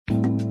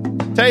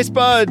Taste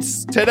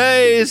Buds,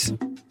 today's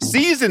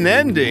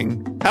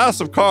season-ending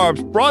House of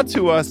Carbs brought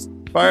to us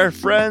by our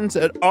friends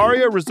at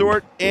Aria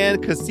Resort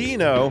and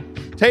Casino.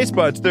 Taste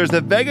Buds, there's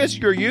the Vegas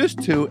you're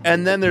used to,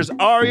 and then there's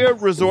Aria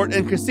Resort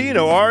and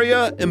Casino.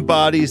 Aria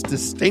embodies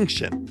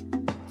distinction.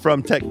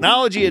 From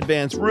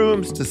technology-advanced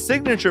rooms to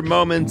signature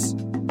moments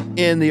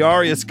in the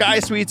Aria Sky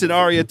Suites and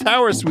Aria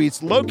Tower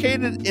Suites,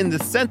 located in the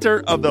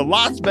center of the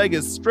Las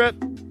Vegas Strip,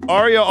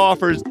 Aria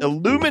offers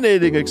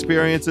illuminating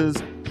experiences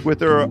with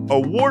their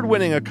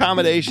award-winning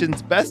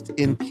accommodations,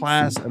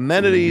 best-in-class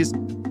amenities,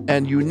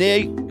 and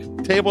unique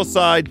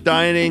tableside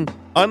dining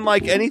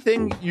unlike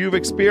anything you've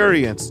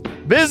experienced.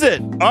 Visit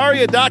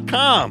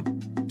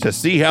aria.com to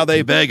see how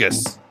they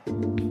Vegas.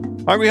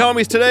 Hungry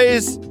Homies,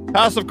 today's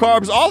House of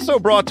Carbs also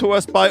brought to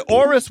us by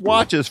Oris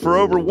Watches. For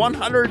over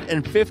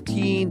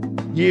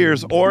 115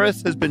 years,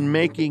 Oris has been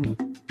making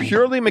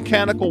purely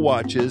mechanical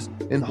watches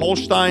in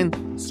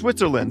Holstein,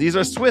 Switzerland. These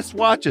are Swiss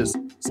watches.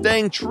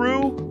 Staying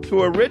true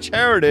to a rich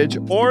heritage,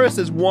 Oris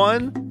is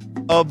one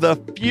of the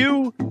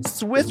few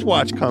Swiss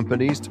watch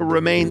companies to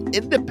remain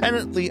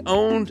independently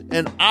owned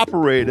and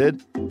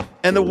operated,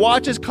 and the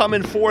watches come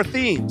in 4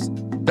 themes: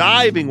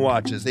 diving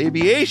watches,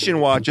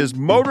 aviation watches,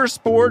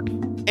 motorsport,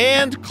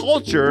 and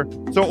culture.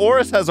 So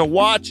Oris has a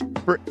watch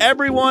for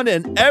everyone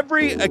and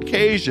every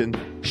occasion.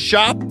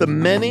 Shop the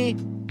many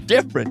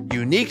different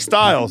unique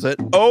styles at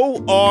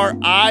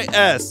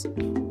oris.ch/carbs.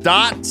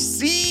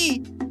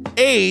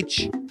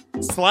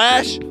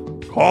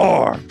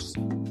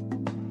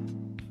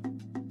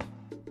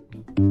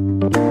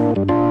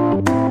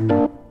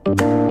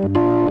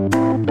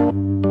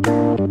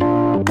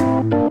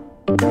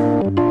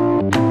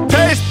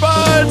 Taste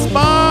Buds,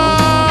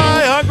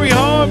 my hungry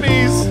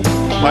homies,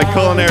 my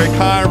culinary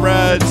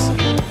comrades,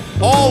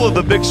 all of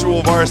the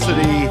Victual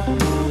Varsity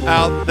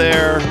out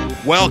there,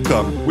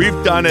 welcome.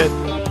 We've done it.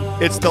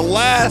 It's the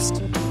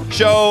last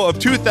show of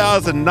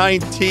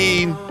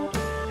 2019.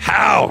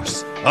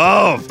 House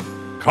of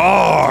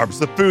Carbs,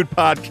 the food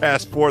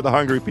podcast for the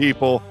hungry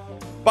people,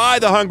 by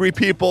the hungry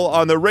people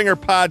on the Ringer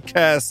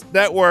Podcast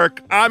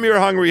Network. I'm your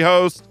hungry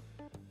host,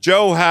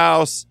 Joe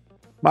House.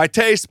 My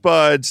Taste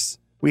Buds,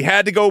 we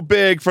had to go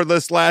big for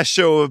this last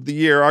show of the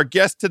year. Our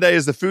guest today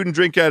is the food and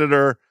drink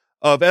editor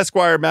of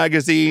Esquire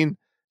magazine,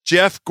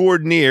 Jeff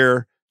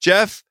Gordinier.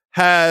 Jeff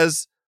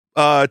has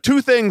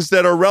 2 things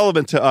that are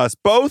relevant to us,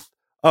 both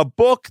a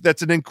book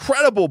that's an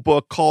incredible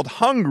book called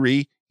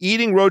Hungry,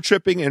 Eating, Road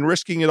Tripping, and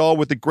Risking It All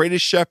with the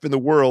Greatest Chef in the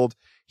World.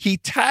 He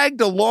tagged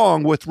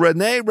along with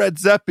Rene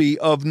Redzepi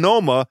of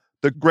Noma,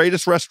 the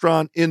greatest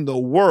restaurant in the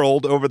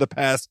world over the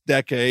past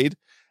decade,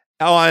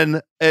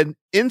 on an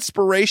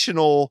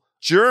inspirational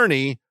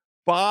journey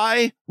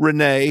by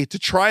Rene to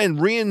try and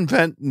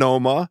reinvent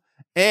Noma.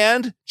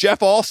 And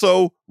Jeff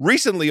also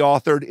recently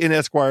authored in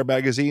Esquire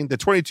magazine, the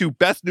 22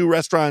 best new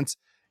restaurants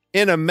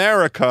in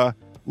America.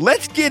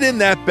 Let's get in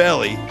that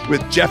belly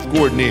with Jeff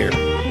Gordinier.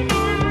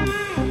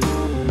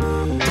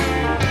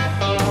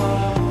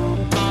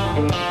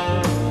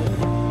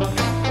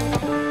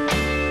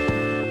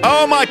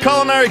 Oh, my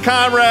culinary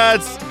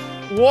comrades,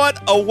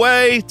 what a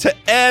way to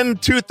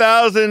end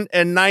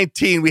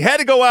 2019. We had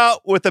to go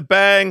out with a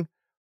bang.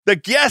 The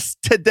guest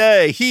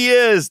today, he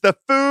is the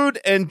food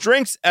and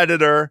drinks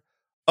editor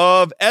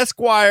of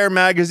Esquire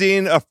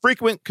magazine, a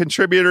frequent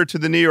contributor to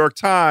the New York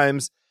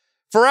Times.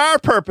 For our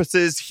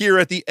purposes here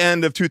at the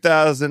end of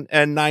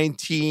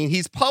 2019,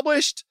 he's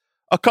published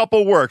a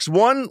couple works.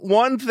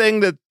 One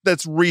thing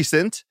that's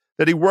recent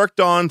that he worked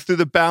on through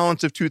the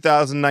balance of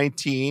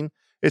 2019.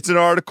 It's an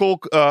article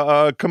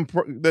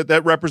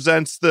that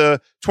represents the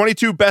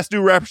 22 best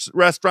new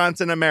restaurants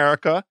in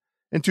America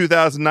in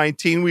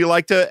 2019. We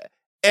like to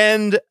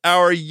end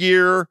our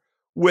year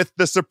with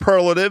the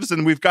superlatives,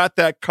 and we've got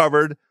that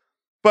covered.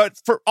 But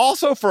for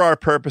our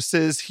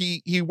purposes,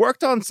 he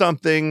worked on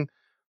something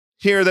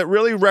here that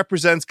really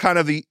represents kind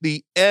of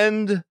the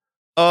end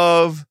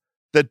of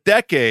the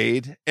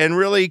decade and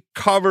really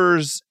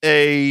covers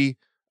a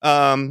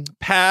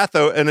path,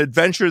 an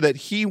adventure that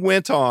he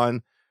went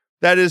on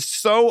that is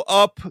so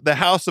up the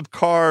House of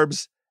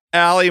Carbs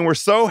alley. And we're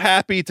so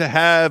happy to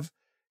have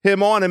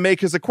him on and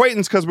make his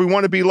acquaintance because we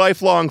want to be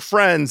lifelong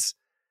friends.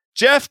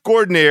 Jeff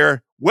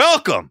Gordinier,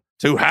 welcome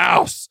to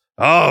House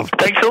of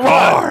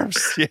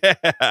Carbs. Yeah.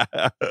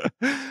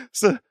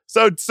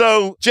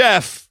 So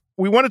Jeff,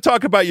 we want to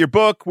talk about your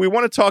book. We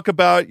want to talk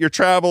about your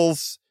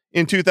travels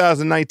in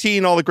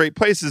 2019, all the great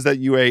places that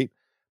you ate.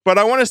 But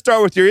I want to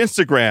start with your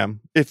Instagram,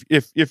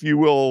 if you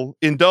will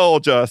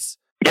indulge us.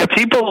 Yeah,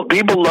 people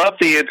love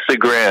the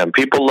Instagram.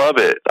 People love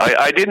it.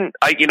 I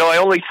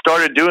only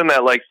started doing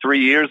that like 3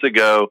 years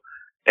ago,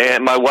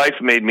 and my wife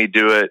made me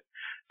do it.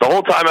 The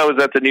whole time I was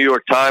at the New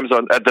York Times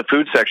at the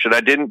food section,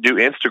 I didn't do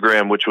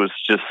Instagram, which was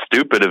just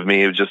stupid of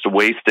me. It was just a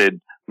wasted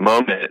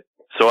moment.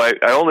 So I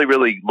only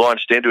really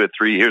launched into it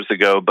 3 years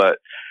ago, but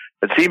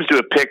it seems to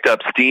have picked up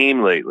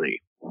steam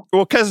lately.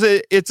 Well, because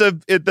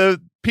the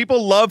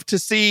people love to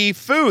see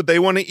food. They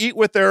want to eat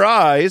with their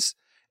eyes.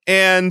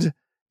 And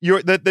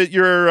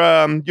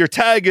your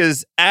tag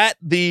is at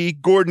the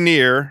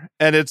Gordinier,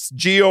 and it's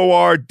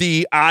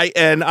GORDINIER.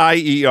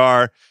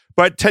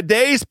 But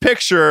today's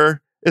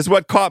picture is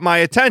what caught my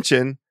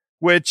attention,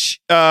 which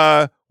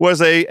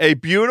was a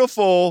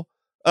beautiful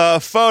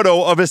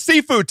photo of a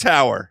seafood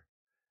tower.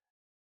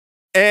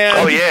 And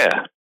oh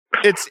yeah,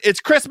 it's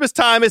Christmas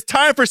time. It's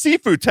time for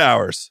seafood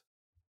towers.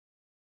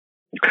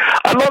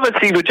 I love a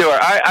seafood tower.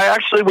 I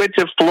actually went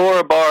to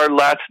Flora Bar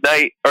last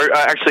night, or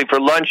actually for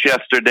lunch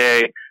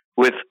yesterday,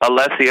 with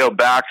Alessio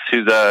Bax,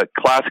 who's a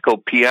classical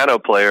piano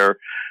player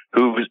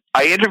who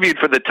I interviewed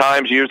for the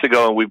Times years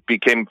ago, and we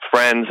became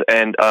friends.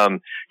 And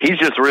he's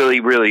just really,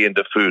 really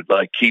into food.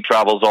 Like, he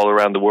travels all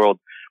around the world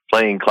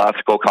playing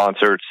classical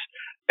concerts,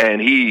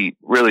 and he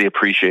really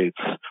appreciates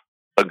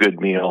a good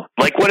meal.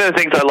 Like, one of the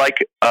things I like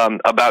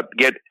about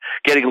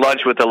getting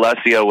lunch with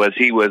Alessio was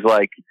he was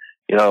like,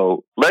 you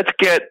know, let's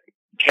get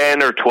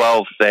 10 or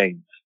 12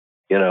 things,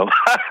 you know.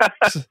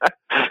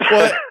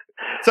 Well,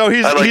 so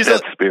he's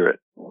that spirit.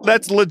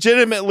 That's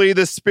legitimately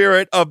the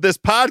spirit of this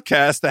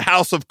podcast, the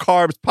House of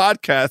Carbs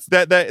podcast.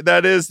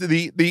 That is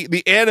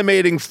the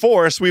animating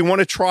force. We want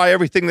to try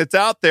everything that's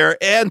out there,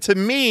 and to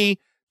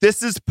me,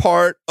 this is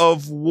part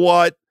of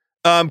what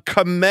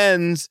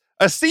commends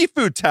a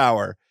seafood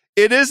tower.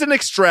 It is an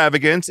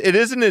extravagance, it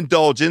is an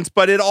indulgence,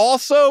 but it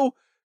also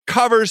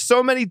covers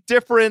so many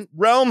different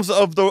realms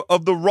of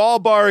the raw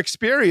bar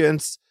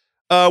experience.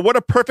 What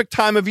a perfect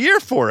time of year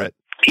for it.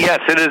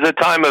 Yes, it is a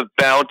time of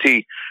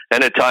bounty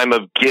and a time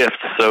of gifts.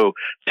 So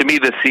to me,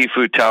 the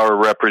seafood tower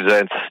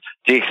represents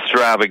the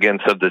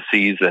extravagance of the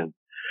season.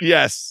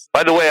 Yes.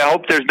 By the way, I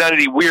hope there's not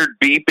any weird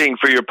beeping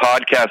for your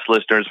podcast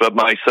listeners, but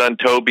my son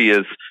Toby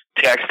is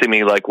texting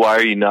me like, why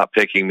are you not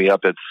picking me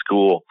up at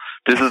school?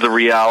 This is the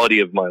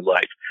reality of my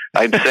life.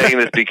 I'm saying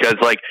this because,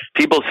 like,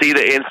 people see the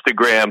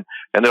Instagram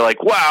and they're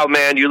like, wow,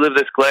 man, you live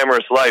this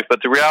glamorous life.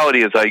 But the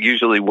reality is I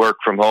usually work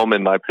from home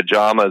in my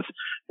pajamas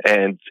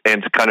and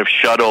kind of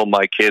shuttle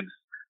my kids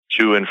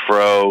to and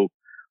fro,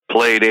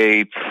 play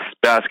dates,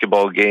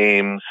 basketball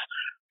games,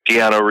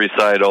 piano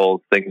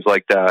recitals, things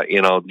like that,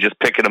 you know, just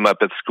picking them up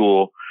at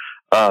school.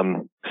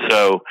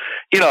 So,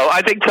 you know,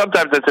 I think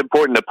sometimes it's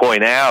important to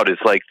point out is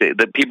like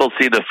that people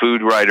see the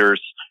food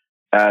writers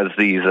as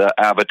these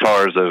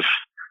avatars of,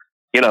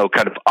 you know,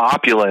 kind of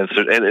opulence.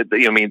 And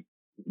I mean,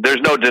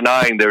 there's no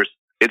denying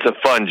it's a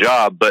fun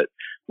job, but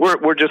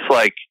we're just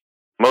like,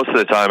 most of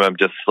the time I'm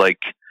just like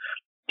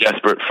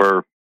desperate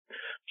for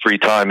free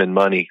time and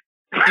money.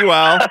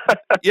 Well,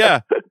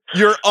 yeah,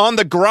 you're on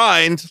the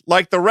grind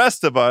like the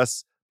rest of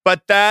us,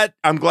 but that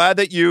I'm glad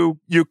that you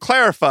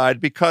clarified,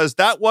 because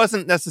that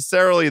wasn't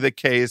necessarily the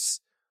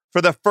case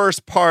for the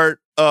first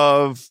part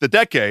of the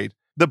decade.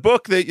 The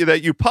book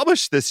that you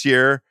published this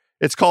year,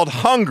 it's called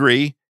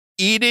Hungry: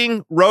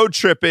 Eating, Road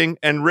Tripping,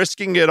 and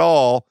Risking It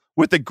All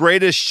with the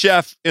Greatest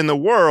Chef in the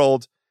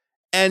World.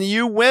 And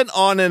you went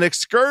on an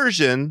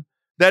excursion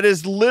that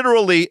is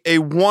literally a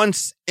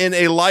once in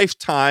a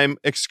lifetime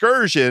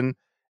excursion.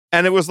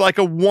 And it was like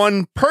a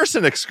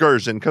one-person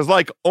excursion, because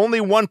like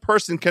only one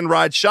person can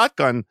ride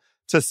shotgun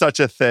to such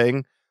a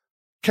thing.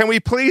 Can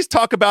we please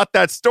talk about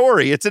that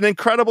story? It's an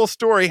incredible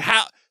story.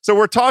 So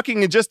we're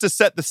talking, just to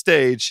set the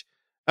stage,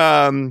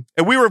 and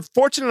we were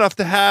fortunate enough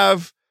to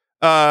have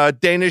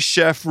Danish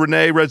chef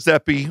Rene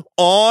Redzepi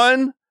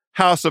on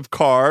House of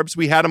Carbs.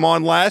 We had him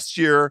on last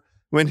year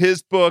when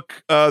his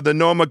book, The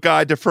Noma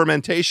Guide to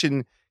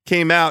Fermentation,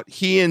 came out.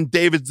 He and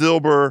David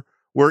Zilber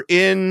were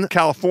in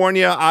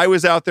California. I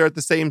was out there at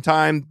the same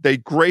time. They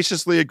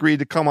graciously agreed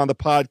to come on the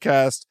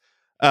podcast.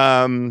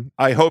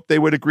 I hope they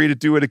would agree to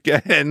do it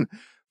again.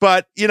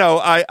 But, you know,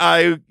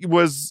 I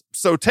was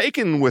so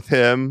taken with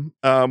him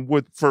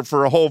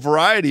for a whole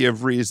variety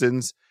of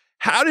reasons.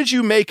 How did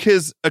you make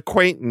his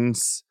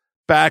acquaintance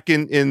back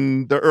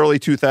in the early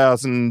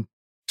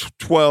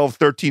 2012,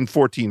 13,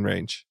 14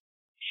 range?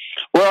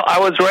 Well, I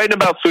was writing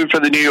about food for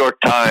the New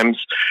York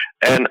Times,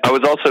 and I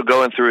was also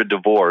going through a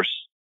divorce.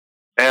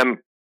 And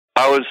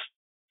I was,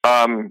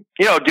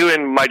 you know,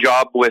 doing my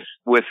job with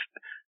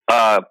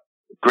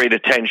great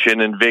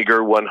attention and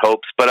vigor, one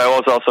hopes, but I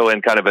was also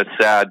in kind of a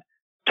sad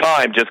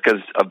time just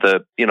because of the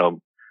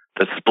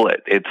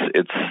split.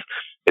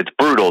 It's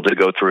brutal to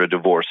go through a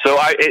divorce. So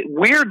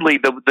weirdly,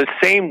 the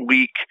same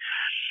week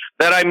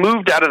that I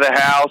moved out of the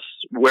house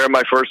where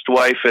my first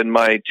wife and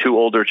my two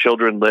older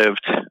children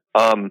lived,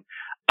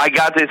 I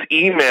got this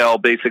email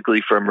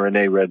basically from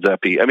Rene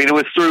Redzepi. I mean, it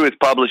was through his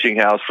publishing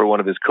house for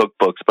one of his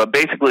cookbooks, but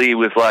basically he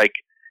was like,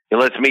 hey,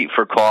 let's meet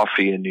for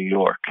coffee in New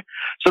York.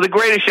 So the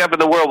greatest chef in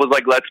the world was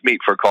like, let's meet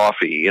for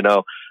coffee, you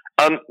know,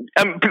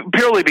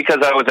 purely because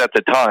I was at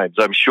the Times,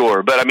 I'm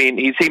sure. But I mean,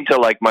 he seemed to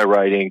like my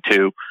writing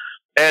too.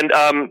 And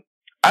I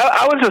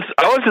was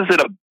just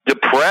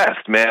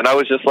depressed, man. I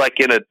was just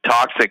like in a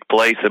toxic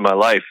place in my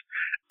life.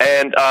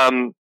 And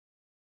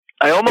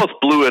I almost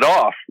blew it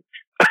off.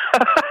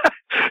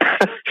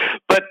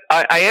 But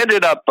I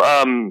ended up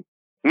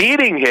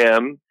meeting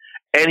him,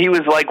 and he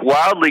was like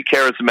wildly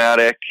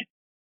charismatic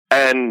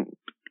and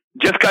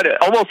just kind of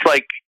almost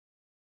like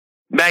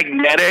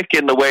magnetic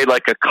in the way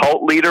like a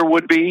cult leader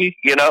would be,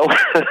 you know?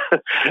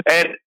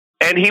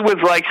 and he was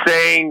like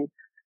saying,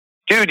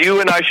 dude, you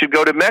and I should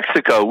go to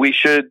Mexico. We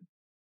should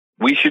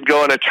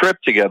go on a trip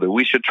together.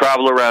 We should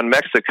travel around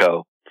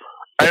Mexico.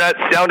 And that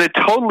sounded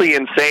totally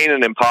insane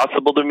and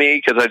impossible to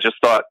me because I just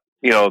thought,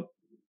 you know,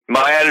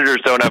 my editors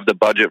don't have the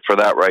budget for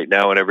that right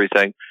now and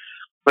everything.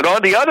 But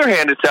on the other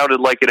hand, it sounded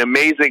like an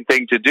amazing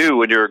thing to do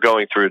when you're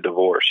going through a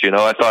divorce. You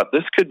know, I thought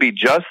this could be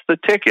just the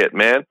ticket,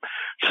 man.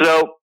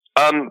 So,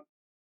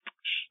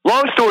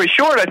 long story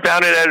short, I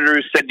found an editor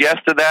who said yes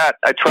to that.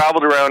 I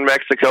traveled around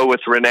Mexico with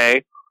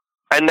Renee,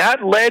 and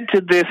that led to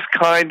this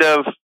kind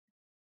of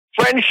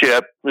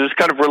friendship, this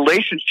kind of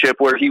relationship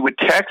where he would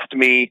text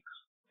me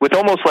with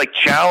almost like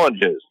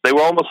challenges. They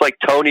were almost like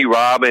Tony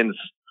Robbins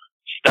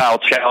style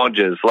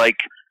challenges, like,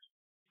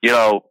 you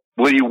know,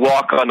 will you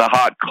walk on the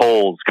hot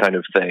coals kind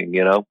of thing,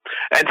 you know?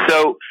 And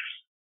so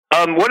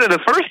one of the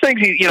first things,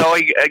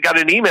 I got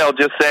an email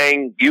just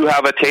saying, you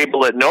have a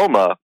table at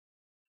Noma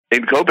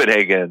in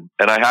Copenhagen.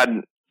 And I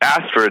hadn't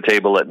asked for a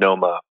table at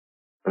Noma.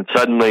 And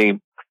suddenly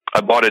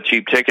I bought a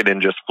cheap ticket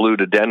and just flew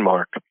to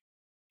Denmark.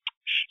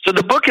 So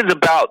the book is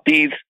about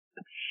these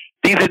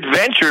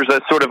adventures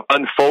that sort of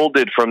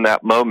unfolded from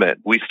that moment.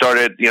 We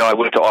started, I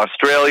went to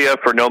Australia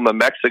for Noma,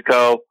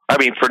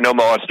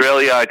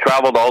 Australia. I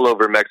traveled all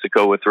over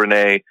Mexico with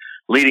Renee.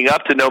 Leading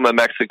up to Noma,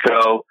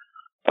 Mexico,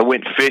 I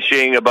went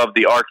fishing above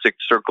the Arctic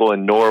Circle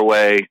in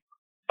Norway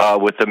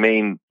with the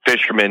main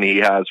fisherman he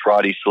has,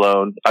 Roddy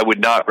Sloan. I would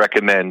not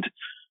recommend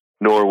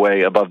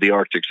Norway above the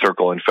Arctic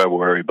Circle in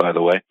February, by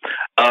the way.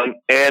 As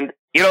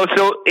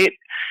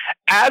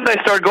I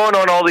started going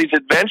on all these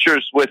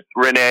adventures with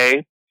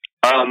Renee,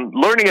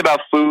 learning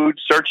about food,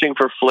 searching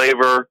for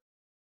flavor,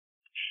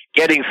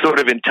 getting sort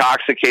of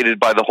intoxicated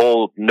by the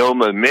whole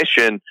Noma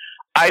mission,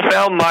 I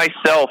found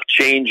myself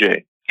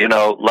changing,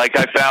 like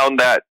I found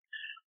that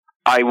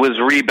I was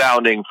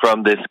rebounding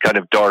from this kind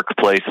of dark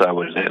place I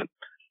was in.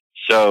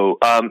 So,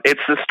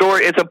 it's the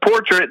story, it's a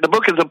portrait, the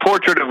book is a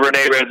portrait of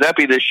Rene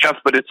Redzepi, the chef,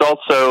 but it's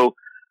also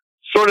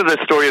sort of the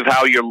story of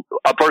how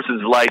a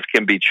person's life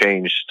can be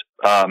changed,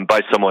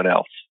 by someone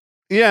else.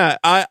 Yeah.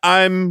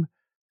 I'm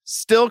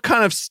still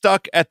kind of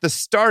stuck at the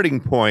starting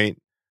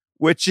point,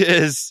 which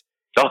is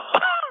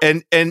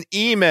an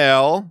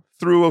email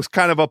through a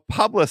kind of a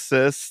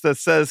publicist that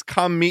says,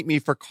 come meet me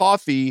for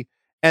coffee,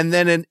 and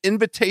then an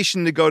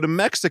invitation to go to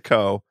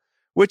Mexico,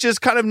 which is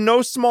kind of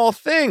no small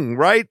thing,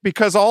 right?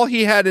 Because all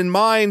he had in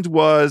mind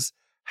was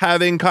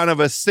having kind of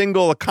a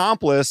single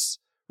accomplice,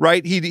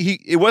 right?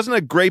 It wasn't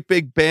a great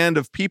big band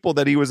of people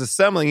that he was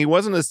assembling. He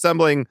wasn't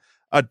assembling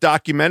a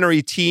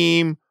documentary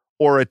team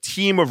or a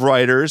team of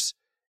writers.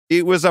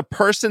 It was a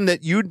person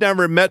that you'd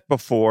never met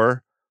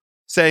before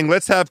saying,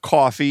 let's have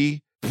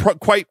coffee,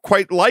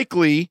 quite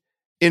likely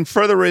in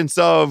furtherance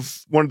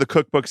of one of the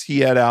cookbooks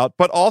he had out,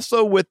 but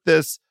also with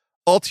this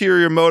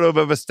ulterior motive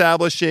of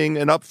establishing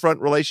an upfront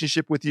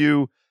relationship with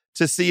you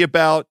to see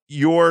about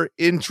your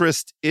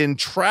interest in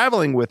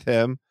traveling with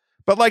him,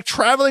 but like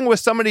traveling with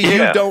somebody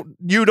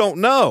you don't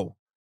know.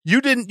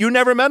 You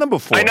never met him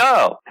before. I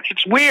know.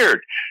 It's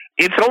weird.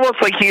 It's almost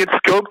like he had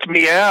scoped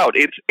me out.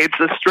 It's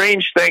a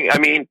strange thing. I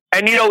mean,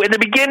 and in the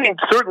beginning,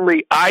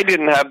 certainly I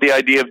didn't have the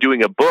idea of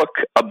doing a book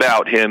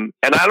about him,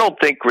 and I don't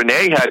think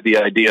Renee had the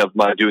idea of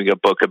my doing a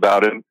book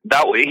about him.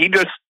 That way, he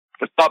just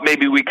thought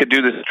maybe we could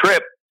do this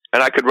trip,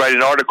 and I could write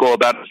an article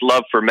about his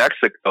love for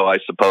Mexico, I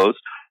suppose.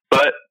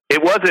 But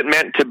it wasn't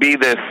meant to be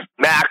this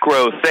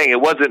macro thing.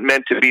 It wasn't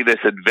meant to be this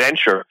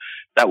adventure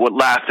that would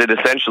lasted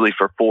essentially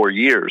for 4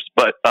 years.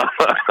 But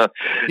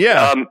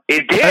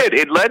it did.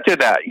 It led to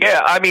that.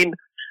 Yeah, I mean,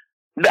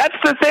 that's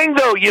the thing,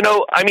 though.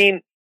 I mean,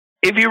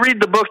 if you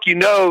read the book,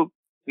 you'll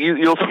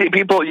see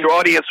people, your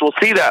audience will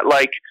see that.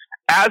 Like,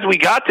 as we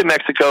got to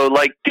Mexico,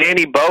 like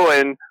Danny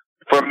Bowen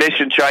from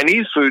Mission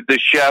Chinese Food, the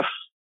chef,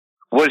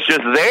 was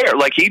just there.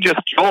 Like, he just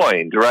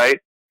joined, right?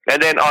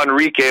 And then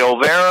Enrique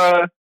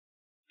Olvera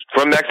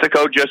from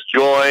Mexico just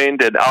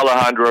joined, and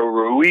Alejandro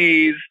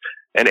Ruiz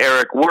and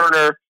Eric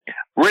Werner.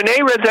 Rene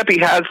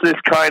Redzepi has this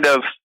kind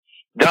of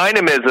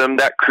dynamism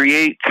that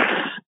creates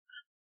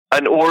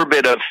an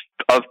orbit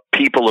of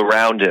people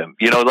around him.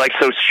 Like,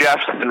 so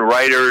chefs and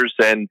writers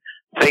and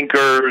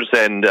thinkers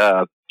and,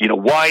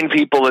 wine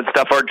people and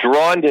stuff are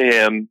drawn to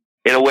him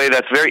in a way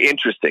that's very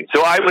interesting.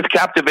 So I was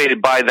captivated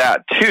by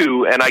that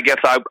too, and I guess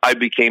I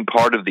became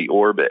part of the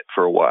orbit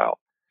for a while.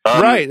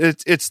 Right.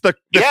 It's the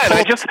and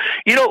I just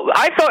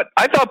I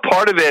thought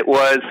part of it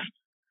was,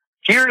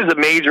 here's a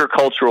major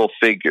cultural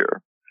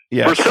figure.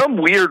 Yes. For some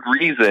weird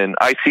reason,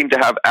 I seem to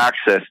have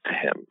access to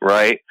him.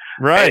 Right.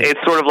 Right. And it's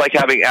sort of like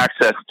having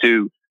access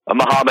to a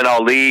Muhammad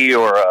Ali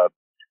or a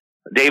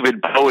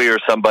David Bowie or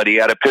somebody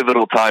at a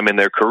pivotal time in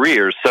their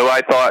careers. So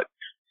I thought,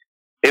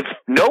 if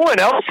no one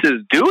else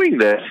is doing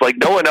this, like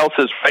no one else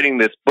is writing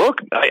this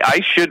book,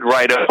 I should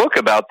write a book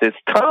about this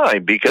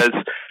time, because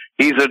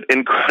he's an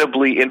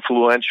incredibly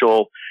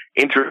influential,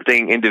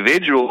 interesting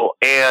individual,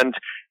 and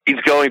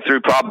he's going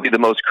through probably the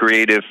most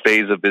creative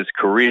phase of his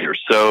career.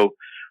 So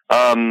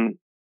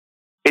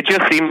it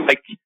just seemed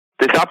like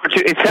this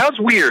opportunity. It sounds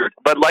weird,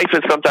 but life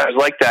is sometimes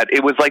like that.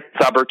 It was like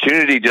this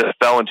opportunity just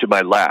fell into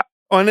my lap.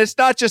 Oh, and it's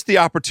not just the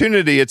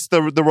opportunity; it's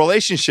the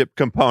relationship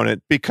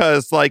component.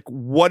 Because, like,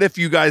 what if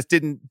you guys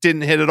didn't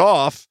hit it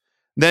off?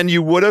 Then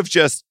you would have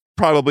just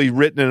probably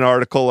written an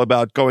article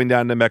about going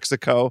down to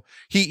Mexico.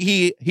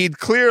 He'd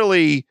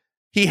clearly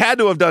had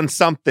to have done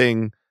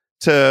something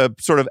to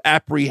sort of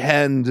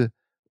apprehend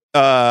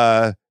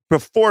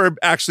before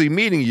actually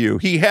meeting you.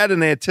 He had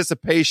an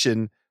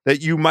anticipation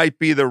that you might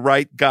be the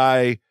right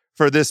guy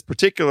for this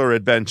particular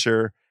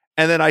adventure.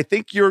 And then I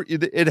think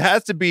it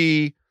has to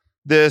be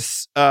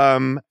this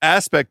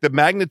aspect, the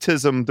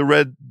magnetism, the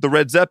Red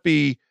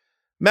Zeppi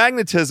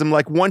magnetism.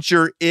 Like, once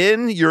you're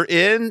in,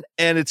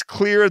 and it's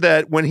clear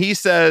that when he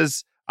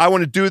says, I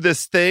want to do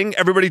this thing,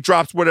 everybody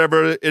drops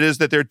whatever it is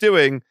that they're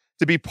doing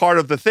to be part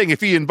of the thing.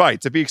 If he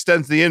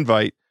extends the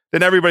invite,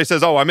 then everybody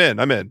says, oh, I'm in.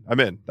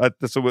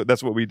 That's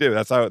what we do.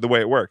 That's the way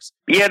it works.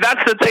 Yeah,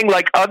 that's the thing.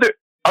 Like,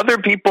 other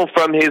people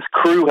from his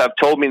crew have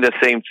told me the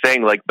same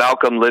thing, like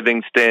Malcolm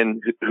Livingston,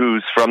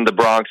 who's from the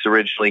Bronx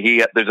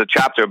originally. There's a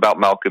chapter about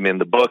Malcolm in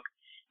the book.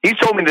 He's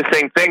told me the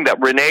same thing, that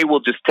Renee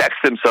will just text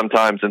him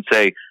sometimes and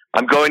say,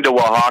 I'm going to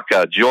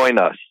Oaxaca, join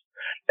us.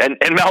 And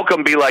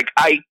Malcolm be like,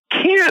 I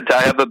can't.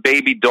 I have a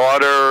baby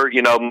daughter.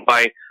 You know,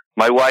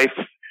 my wife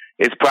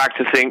is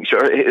practicing.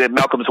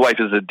 Malcolm's wife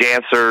is a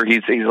dancer.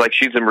 He's like,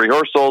 she's in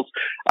rehearsals.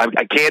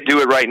 I can't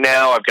do it right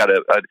now. I've got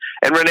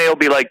and Renee will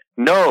be like,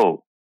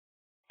 no.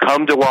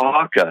 Come to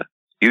Oaxaca.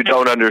 You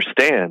don't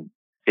understand.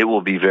 It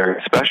will be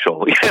very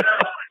special.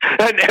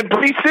 And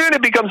pretty soon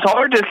it becomes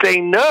hard to say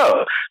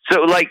no.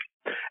 So, like,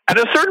 at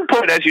a certain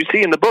point, as you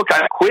see in the book,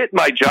 I quit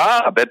my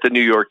job at the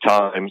New York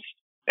Times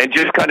and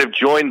just kind of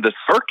joined the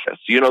circus,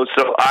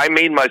 so I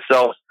made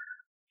myself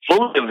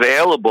fully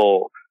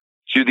available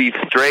to these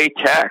stray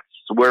texts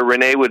where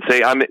Renee would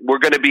say, we're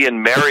going to be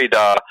in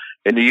Merida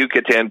in the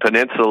Yucatan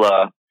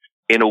Peninsula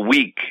in a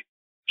week.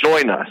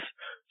 Join us.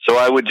 So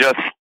I would just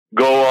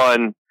go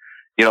on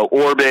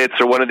Orbitz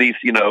or one of these,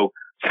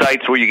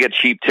 sites where you get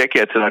cheap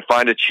tickets, and I'd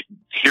find a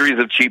series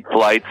of cheap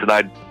flights, and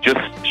I'd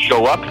just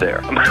show up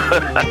there.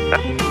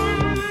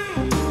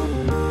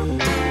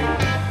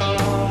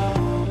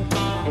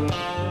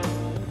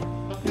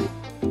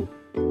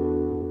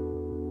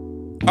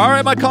 All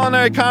right, my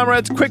culinary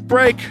comrades, quick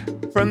break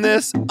from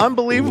this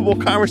unbelievable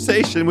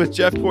conversation with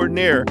Jeff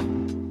Cordinier.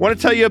 Want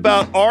to tell you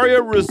about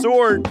Aria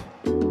Resort.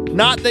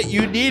 Not that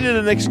you needed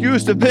an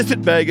excuse to visit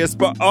Vegas,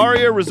 but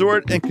Aria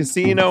Resort and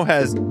Casino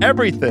has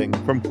everything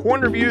from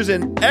corner views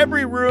in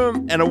every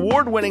room and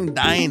award-winning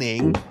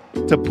dining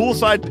to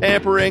poolside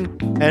pampering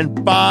and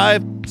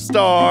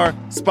 5-star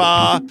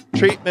spa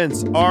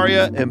treatments.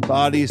 Aria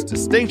embodies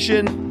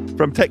distinction,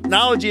 from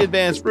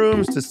technology-advanced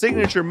rooms to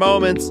signature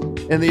moments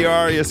in the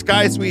Aria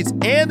Sky Suites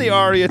and the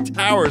Aria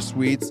Tower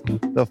Suites.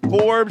 The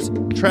Forbes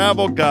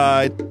Travel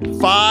Guide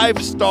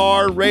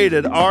 5-star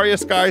rated Aria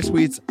Sky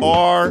Suites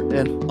are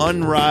an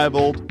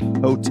unrivaled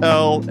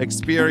hotel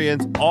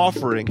experience,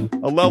 offering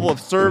a level of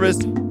service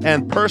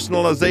and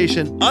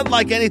personalization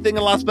unlike anything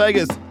in Las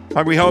Vegas.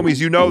 Hungry homies,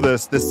 you know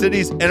this. The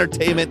city's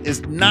entertainment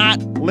is not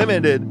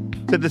limited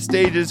to the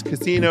stages,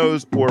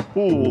 casinos, or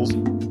pools.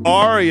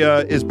 Aria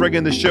is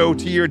bringing the show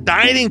to your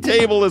dining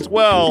table as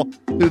well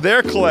through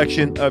their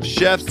collection of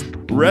chefs,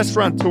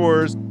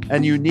 restaurateurs,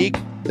 and unique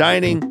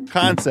dining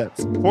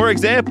concepts. For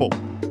example,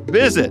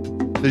 visit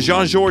the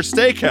Jean-Georges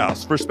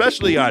Steakhouse for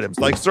specialty items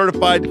like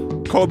certified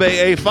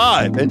Kobe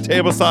A5 and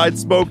tableside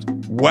smoked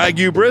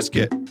Wagyu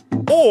brisket.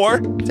 Or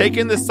take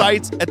in the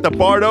sights at the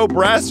Bardot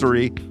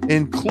Brasserie,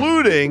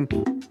 including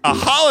a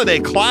holiday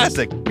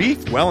classic,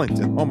 beef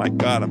Wellington. Oh my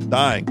God, I'm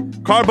dying.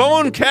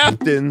 Carbone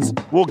Captains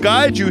will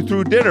guide you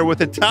through dinner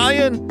with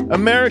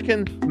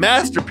Italian-American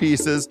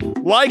masterpieces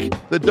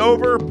like the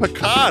Dover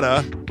Piccata,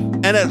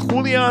 and at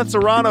Julian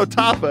Serrano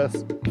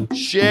Tapas,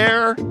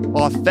 share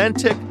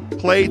authentic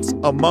plates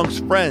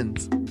amongst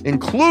friends,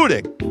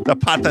 including the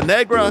Pata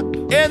Negra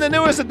and the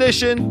newest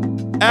addition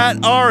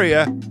at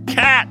Aria,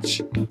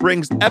 Catch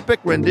brings epic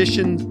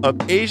renditions of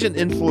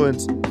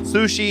Asian-influenced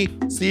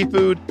sushi,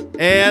 seafood,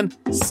 and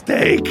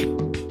steak.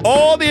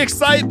 All the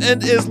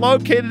excitement is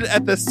located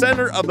at the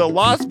center of the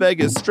Las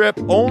Vegas Strip,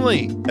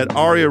 only at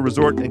Aria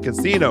Resort and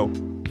Casino.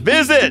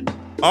 Visit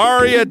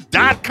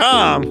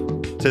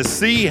aria.com to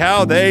see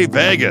how they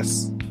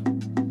Vegas.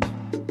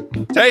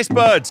 Taste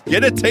buds,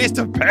 get a taste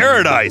of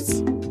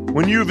paradise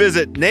when you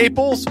visit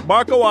Naples,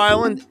 Marco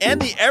Island,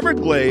 and the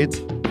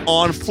Everglades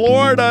on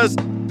Florida's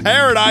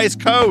Paradise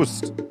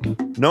Coast.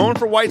 Known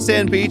for white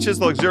sand beaches,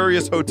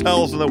 luxurious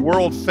hotels, and the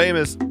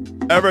world-famous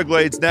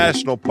Everglades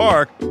National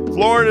Park,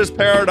 Florida's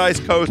Paradise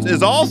Coast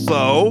is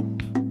also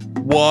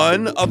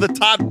one of the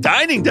top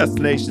dining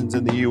destinations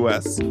in the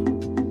U.S.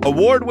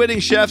 Award-winning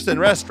chefs and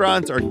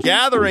restaurants are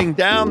gathering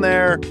down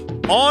there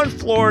on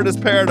Florida's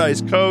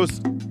Paradise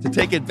Coast to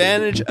take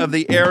advantage of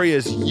the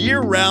area's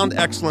year-round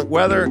excellent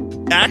weather,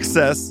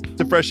 access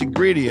to fresh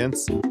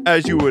ingredients,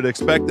 as you would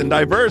expect, and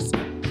diverse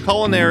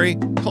culinary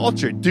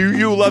culture. Do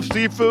you love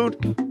seafood?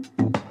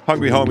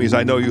 Hungry homies,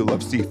 I know you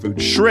love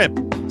seafood.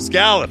 Shrimp,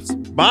 scallops,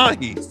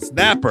 mahi,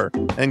 snapper,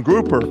 and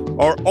grouper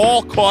are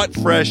all caught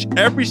fresh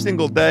every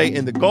single day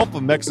in the Gulf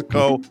of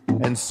Mexico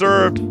and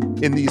served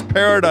in these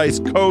Paradise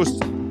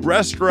Coast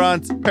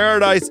restaurants.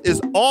 Paradise is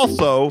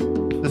also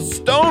the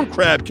stone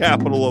crab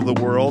capital of the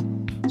world,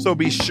 so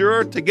be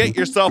sure to get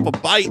yourself a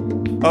bite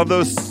of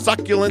those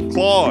succulent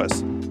claws.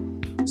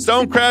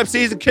 Stone crab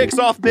season kicks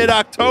off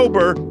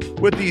mid-October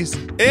with the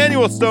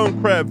annual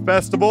Stone Crab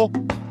Festival.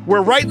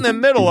 We're right in the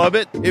middle of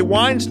it. It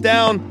winds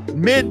down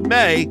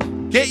mid-May.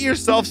 Get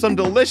yourself some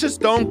delicious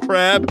stone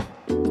crab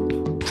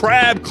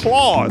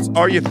claws.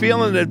 Are you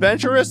feeling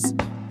adventurous?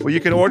 Well, you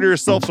can order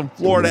yourself some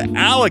Florida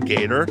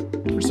alligator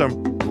or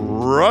some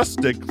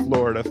rustic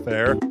Florida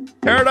fare.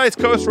 Paradise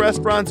Coast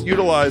restaurants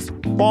utilize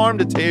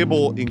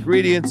farm-to-table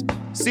ingredients,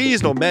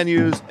 seasonal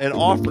menus, and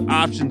offer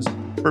options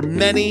for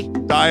many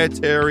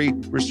dietary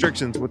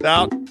restrictions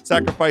without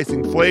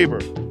sacrificing flavor.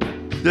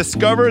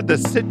 Discover the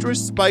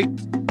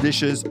citrus-spiked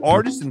dishes,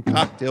 artisan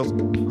cocktails,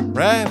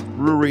 craft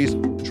breweries,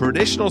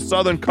 traditional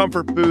Southern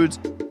comfort foods,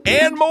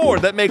 and more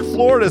that make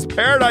Florida's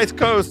Paradise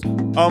Coast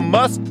a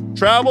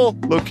must-travel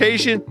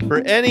location for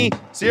any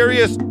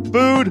serious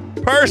food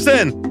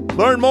person.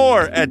 Learn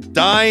more at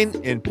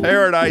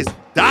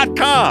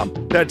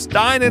dineinparadise.com. That's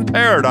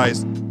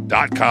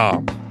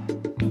dineinparadise.com.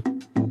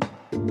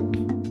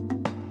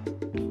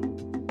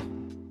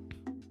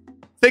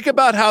 Think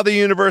about how the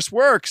universe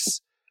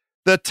works.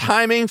 The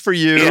timing for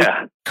you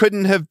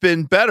couldn't have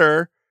been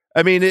better.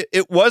 I mean,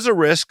 it was a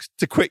risk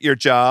to quit your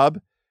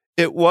job.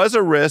 It was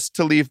a risk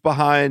to leave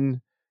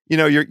behind,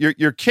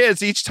 your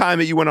kids. Each time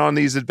that you went on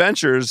these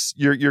adventures,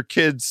 your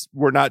kids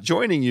were not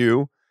joining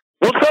you.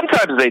 Well,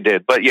 sometimes they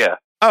did, but yeah.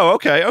 Oh,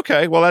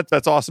 okay. Well,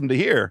 that's awesome to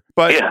hear.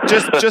 But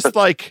just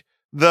like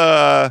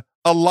the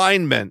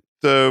alignment,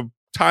 the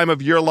time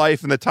of your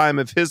life and the time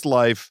of his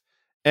life,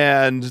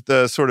 and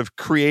the sort of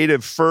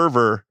creative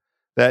fervor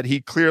that he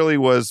clearly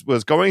was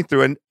going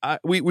through. And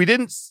we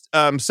didn't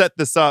set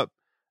this up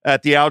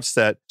at the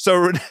outset.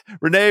 So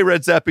Rene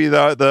Redzepi,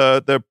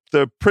 the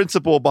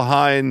principal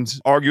behind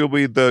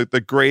arguably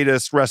the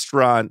greatest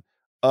restaurant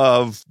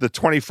of the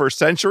 21st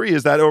century,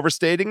 is that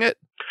overstating it?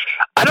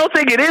 I don't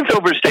think it is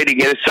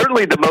overstating it. It's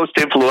certainly the most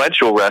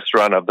influential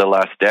restaurant of the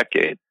last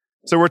decade.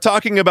 So we're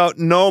talking about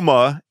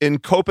Noma in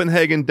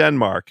Copenhagen,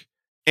 Denmark.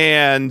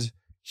 And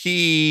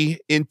he,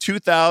 in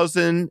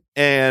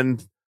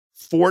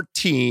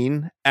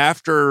 2014,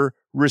 after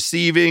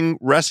receiving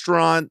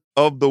Restaurant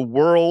of the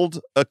World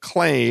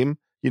acclaim,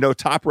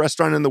 top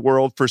restaurant in the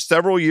world for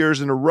several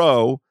years in a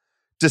row,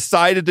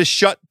 decided to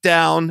shut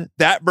down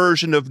that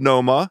version of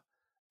Noma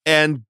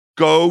and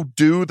go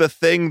do the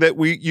thing that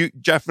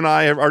Jeff and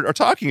I are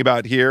talking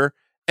about here.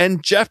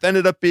 And Jeff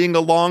ended up being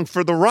along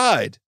for the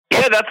ride.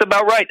 Yeah, that's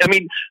about right. I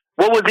mean,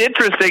 what was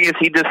interesting is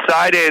he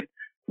decided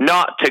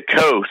not to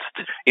coast,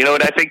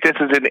 and I think this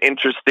is an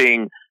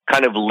interesting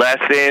kind of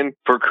lesson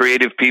for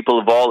creative people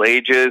of all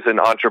ages and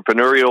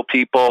entrepreneurial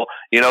people,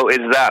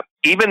 is that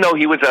even though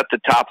he was at the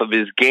top of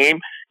his game,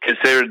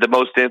 considered the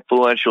most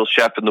influential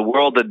chef in the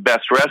world, the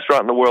best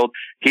restaurant in the world,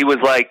 he was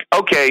like,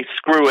 okay,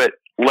 screw it.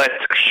 Let's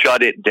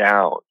shut it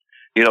down.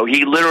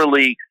 He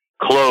literally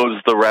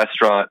closed the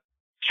restaurant,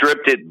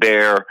 stripped it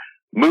bare,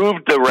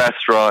 moved the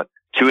restaurant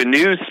to a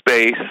new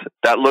space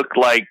that looked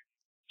like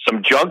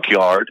some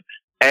junkyard.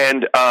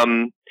 And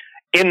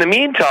in the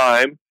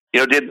meantime,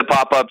 did a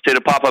pop-up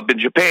in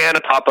Japan,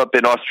 a pop-up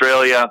in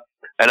Australia,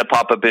 and a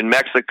pop-up in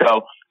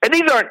Mexico. And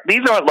these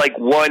aren't like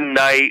one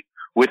night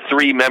with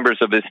 3 members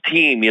of his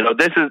team.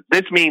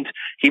 This means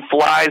he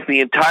flies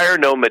the entire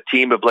Noma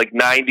team of like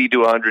 90 to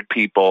 100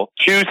 people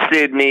to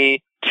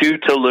Sydney, to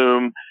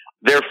Tulum,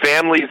 their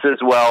families as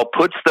well,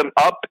 puts them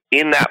up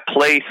in that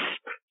place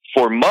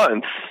for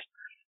months,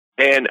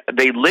 and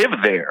they live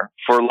there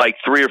for like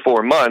 3 or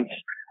 4 months,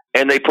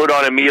 and they put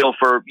on a meal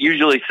for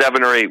usually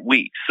 7 or 8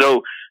 weeks.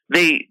 So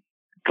they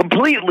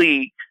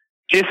completely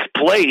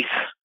displace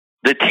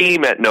the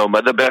team at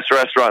Noma, the best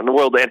restaurant in the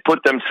world, and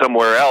put them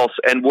somewhere else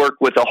and work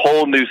with a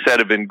whole new set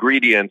of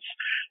ingredients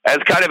as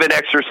kind of an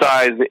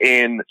exercise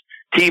in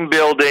team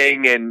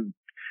building and,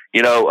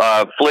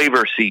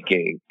 flavor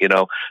seeking,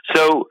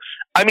 So,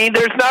 I mean,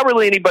 there's not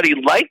really anybody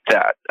like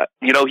that.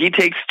 He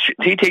takes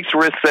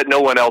risks that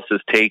no one else is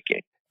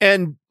taking.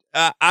 And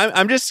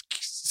I'm just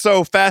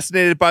so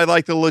fascinated by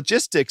like the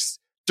logistics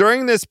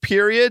during this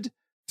period.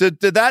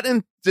 Did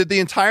the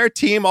entire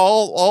team,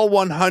 all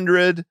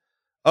 100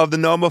 of the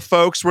Noma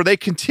folks, were they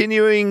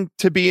continuing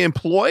to be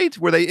employed?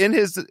 Were they in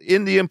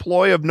the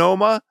employ of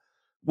Noma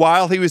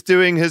while he was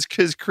doing his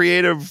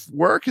creative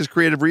work, his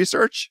creative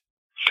research?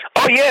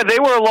 Oh yeah, they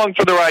were along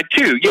for the ride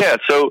too. Yeah,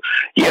 so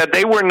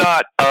they were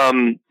not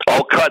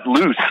all cut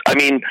loose. I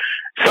mean,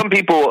 some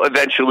people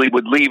eventually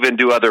would leave and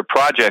do other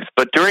projects,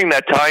 but during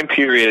that time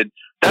period,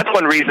 that's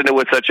one reason it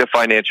was such a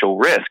financial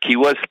risk. He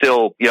was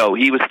still,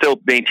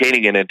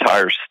 maintaining an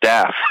entire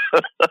staff.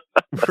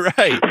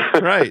 Right.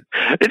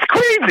 It's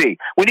crazy.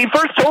 When he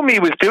first told me he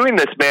was doing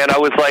this, man, I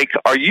was like,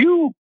 are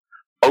you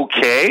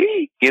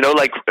okay?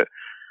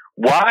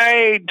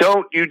 why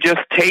don't you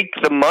just take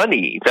the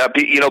money that,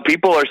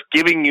 people are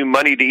giving you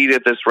money to eat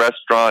at this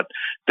restaurant.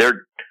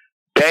 They're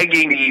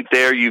begging to eat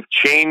there. You've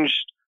changed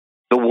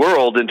the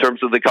world in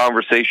terms of the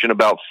conversation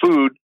about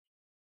food.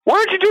 Why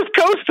don't you just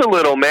coast a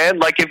little, man?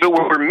 Like, if it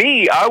were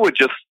me, I would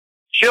just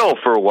chill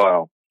for a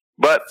while.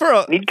 But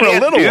he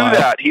can't do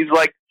that.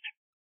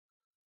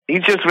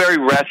 He's just very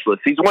restless.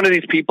 He's one of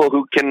these people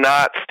who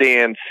cannot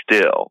stand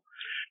still.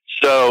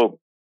 So,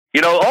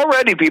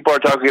 already people are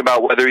talking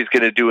about whether he's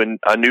going to do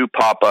a new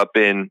pop-up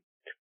in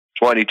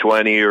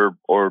 2020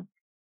 or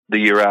the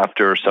year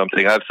after or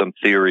something. I have some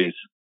theories.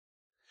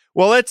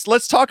 Well,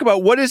 let's talk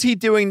about what is he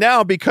doing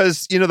now,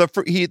 because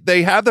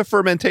they have the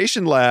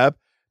fermentation lab.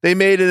 They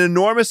made an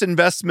enormous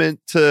investment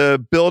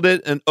to build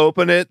it and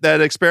open it. That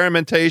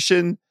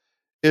experimentation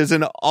is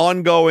an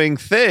ongoing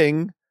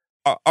thing.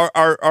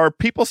 Are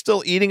people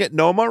still eating at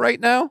Noma right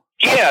now?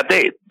 Yeah,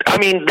 they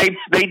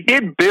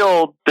did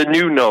build the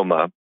new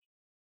Noma,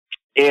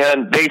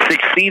 and they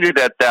succeeded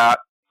at that.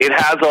 It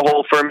has a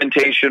whole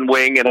fermentation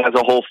wing. It has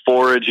a whole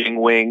foraging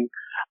wing.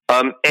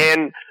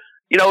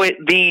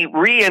 The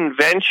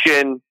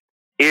reinvention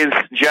is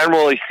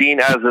generally seen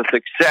as a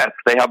success.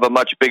 They have a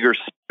much bigger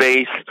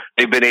space.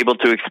 They've been able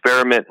to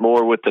experiment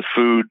more with the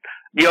food.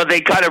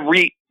 They kind of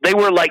they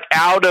were like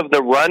out of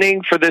the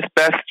running for this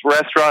best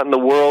restaurant in the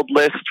world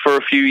list for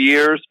a few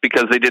years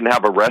because they didn't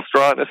have a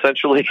restaurant,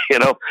 essentially,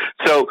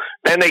 So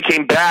then they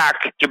came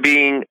back to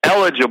being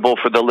eligible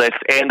for the list,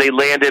 and they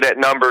landed at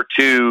number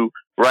 2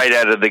 right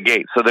out of the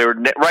gate. So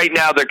right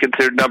now they're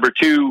considered number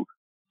 2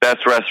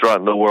 best restaurant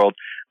in the world.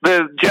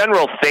 The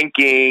general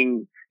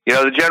thinking,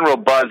 the general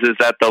buzz is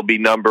that they'll be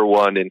number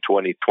 1 in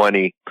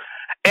 2020.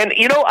 And,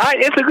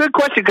 it's a good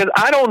question because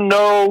I don't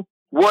know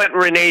what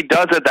Rene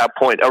does at that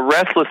point. A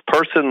restless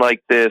person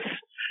like this,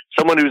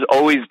 someone who's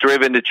always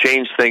driven to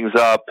change things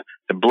up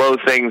and blow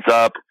things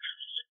up.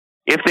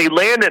 If they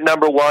land at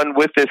number 1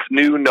 with this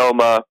new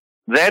Noma,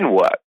 then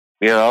what?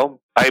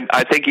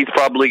 I think he's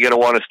probably going to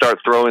want to start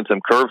throwing some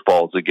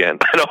curveballs again.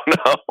 I don't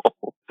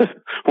know.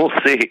 We'll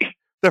see.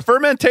 The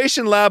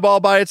fermentation lab all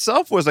by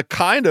itself was a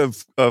kind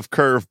of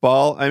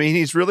curveball. I mean,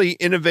 he's really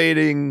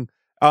innovating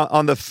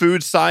on the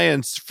food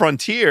science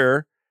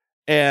frontier,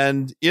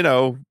 and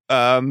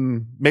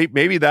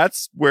maybe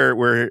that's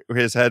where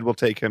his head will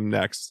take him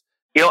next.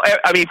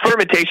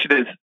 Fermentation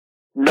is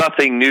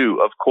nothing new.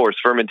 Of course,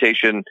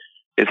 fermentation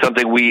is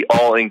something we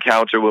all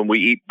encounter when we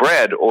eat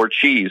bread or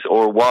cheese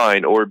or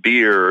wine or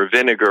beer or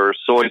vinegar or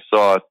soy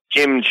sauce,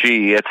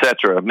 kimchi,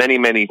 etc. Many,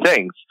 many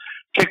things.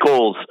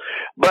 Pickles.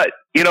 But,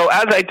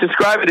 as I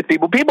describe it to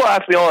people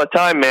ask me all the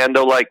time, man,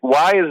 they're like,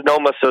 why is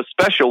Noma so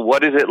special?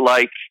 What is it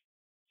like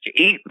to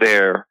eat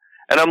there?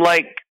 And I'm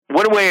like,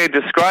 one way I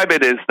describe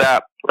it is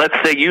that, let's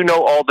say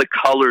all the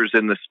colors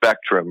in the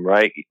spectrum,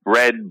 right?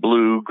 Red,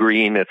 blue,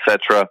 green,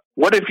 etc.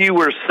 What if you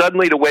were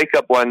suddenly to wake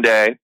up one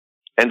day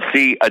and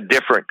see a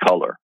different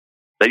color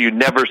that you'd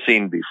never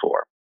seen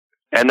before?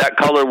 And that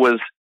color was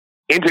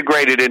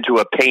integrated into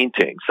a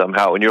painting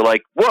somehow. And you're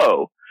like,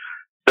 whoa.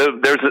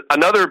 There's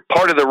another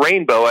part of the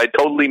rainbow I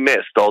totally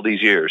missed all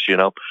these years,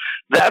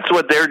 That's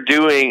what they're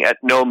doing at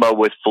Noma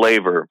with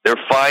flavor. They're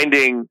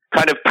finding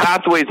kind of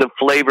pathways of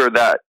flavor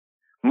that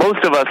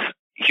most of us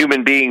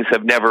human beings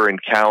have never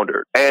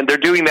encountered. And they're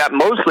doing that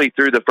mostly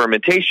through the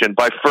fermentation,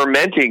 by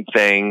fermenting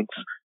things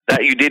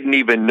that you didn't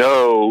even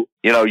know,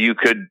 you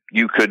could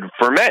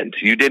ferment.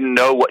 You didn't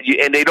know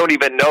and they don't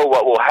even know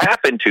what will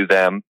happen to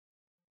them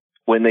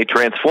when they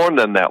transform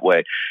them that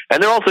way.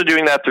 And they're also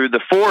doing that through the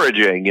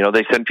foraging.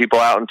 They send people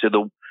out into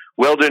the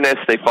wilderness.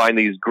 They find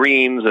these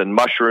greens and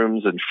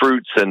mushrooms and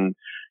fruits and,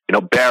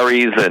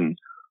 berries and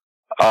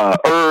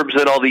herbs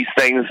and all these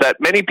things that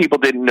many people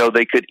didn't know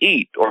they could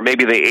eat, or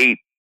maybe they ate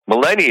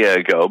millennia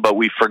ago, but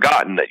we've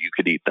forgotten that you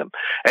could eat them.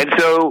 And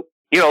so,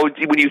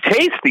 when you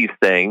taste these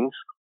things,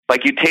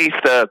 like you taste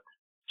the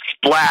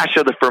splash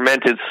of the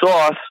fermented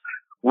sauce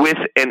with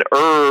an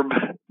herb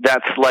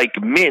that's like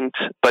mint,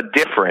 but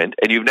different,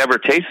 and you've never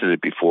tasted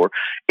it before,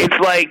 it's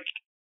like,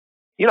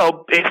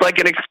 it's like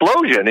an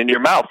explosion in your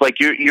mouth. Like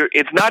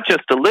it's not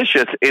just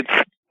delicious, it's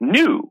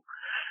new.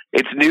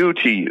 It's new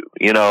to you,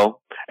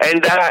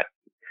 and that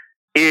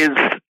is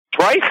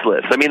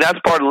priceless. I mean, that's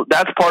part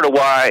of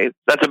why,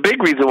 that's a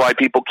big reason why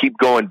people keep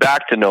going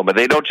back to Noma.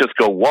 They don't just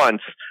go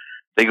once,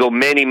 they go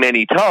many,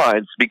 many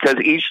times, because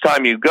each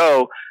time you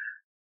go,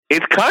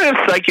 it's kind of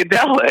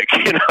psychedelic,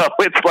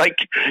 It's like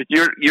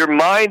your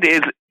mind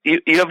is,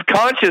 you have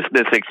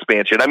consciousness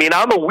expansion. I mean,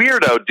 I'm a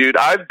weirdo, dude.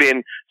 I've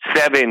been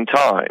 7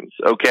 times,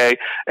 okay?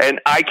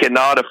 And I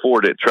cannot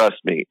afford it, trust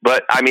me.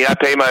 But, I mean, I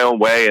pay my own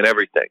way and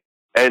everything.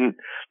 And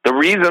the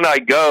reason I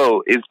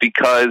go is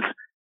because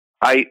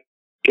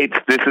this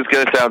is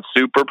going to sound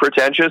super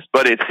pretentious,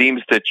 but it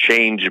seems to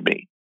change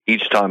me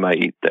each time I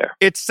eat there.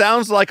 It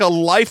sounds like a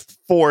life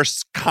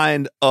force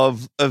kind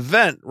of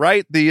event,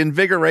 right? The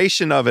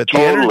invigoration of it,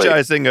 Totally. The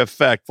energizing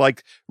effect,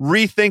 like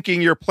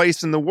rethinking your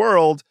place in the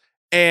world.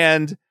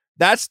 And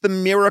that's the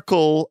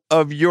miracle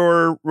of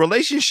your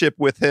relationship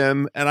with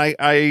him. And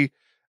I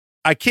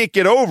can't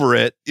get over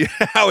it,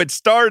 how it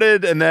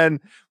started. And then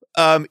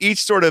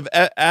each sort of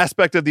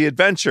aspect of the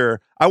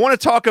adventure, I want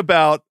to talk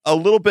about a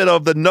little bit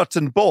of the nuts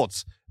and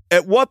bolts.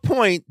 At what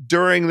point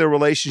during the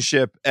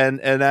relationship and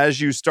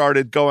as you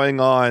started going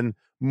on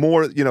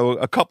more,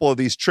 a couple of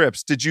these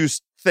trips, did you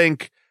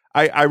think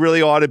I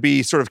really ought to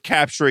be sort of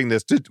capturing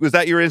this? Was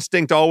that your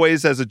instinct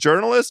always as a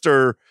journalist,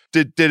 or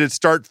did it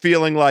start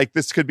feeling like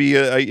this could be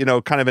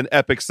a kind of an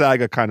epic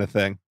saga kind of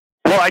thing?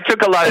 Well, I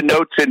took a lot of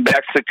notes in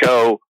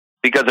Mexico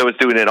because I was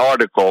doing an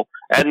article.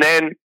 And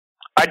then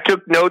I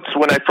took notes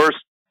when I first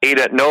ate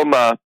at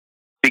Noma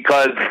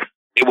because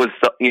it was,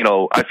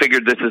 I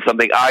figured this is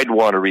something I'd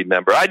want to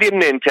remember. I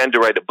didn't intend to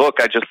write a book.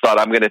 I just thought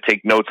I'm going to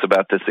take notes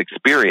about this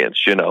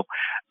experience,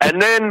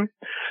 And then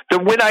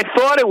when I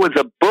thought it was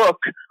a book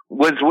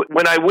was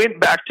when I went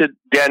back to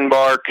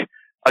Denmark.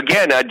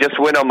 Again, I just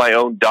went on my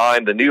own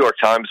dime. The New York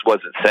Times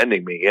wasn't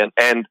sending me.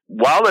 And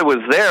while I was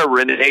there,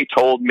 René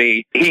told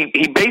me,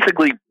 he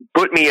basically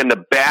put me in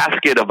the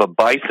basket of a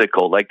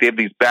bicycle. Like they have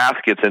these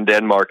baskets in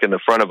Denmark in the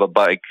front of a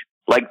bike.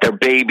 Like their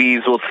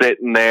babies will sit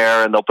in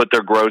there and they'll put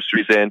their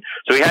groceries in.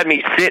 So he had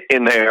me sit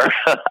in there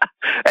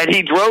and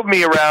he rode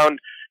me around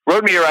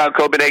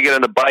Copenhagen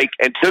on the bike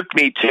and took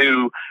me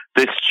to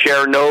this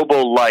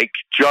Chernobyl-like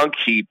junk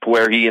heap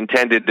where he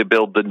intended to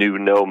build the new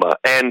Noma.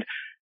 And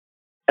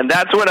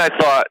that's when I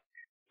thought,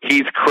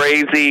 he's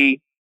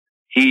crazy.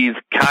 He's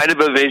kind of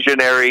a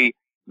visionary.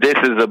 This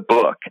is a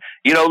book.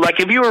 Like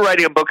if you were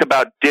writing a book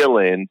about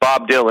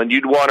Bob Dylan,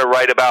 you'd want to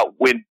write about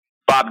when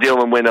Bob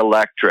Dylan went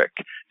electric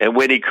and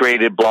when he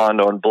created Blonde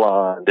on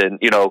Blonde and,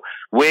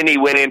 when he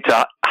went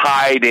into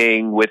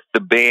hiding with the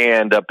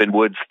band up in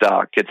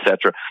Woodstock,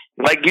 etc.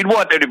 Like you'd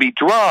want there to be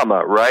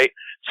drama, right?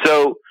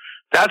 So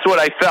that's what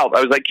I felt.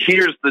 I was like,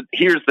 here's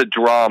the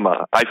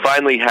drama. I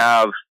finally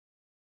have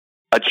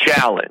a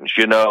challenge,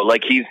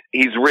 like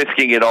he's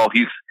risking it all.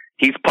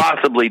 He's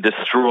possibly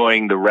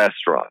destroying the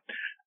restaurant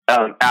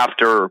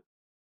after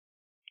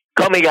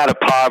coming out of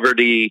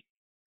poverty,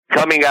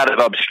 coming out of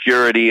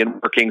obscurity and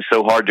working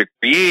so hard to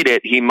create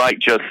it. He might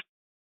just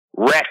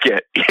wreck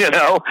it,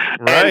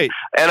 Right.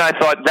 And I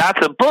thought,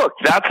 that's a book.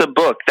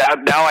 That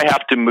now I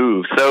have to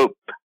move. So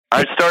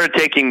I started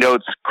taking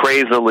notes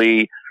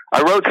crazily.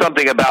 I wrote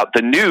something about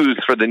the news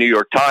for the New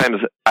York Times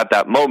at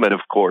that moment,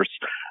 of course.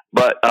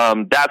 But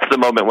that's the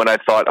moment when I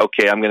thought,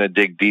 okay, I'm going to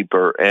dig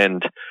deeper.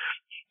 And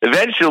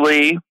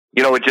eventually,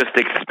 it just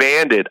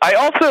expanded.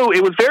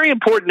 It was very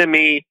important to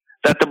me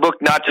that the book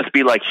not just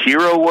be like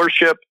hero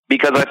worship,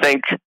 because I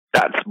think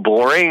that's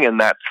boring and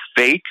that's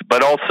fake,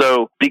 but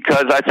also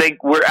because I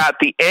think we're at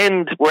the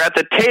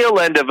tail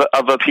end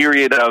of a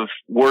period of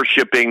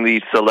worshiping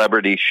these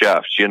celebrity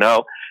chefs, And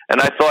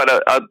I thought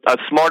a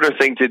smarter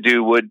thing to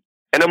do would,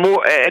 and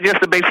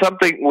just to make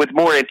something with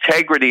more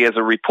integrity as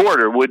a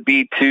reporter would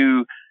be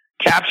to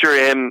capture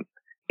him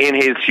in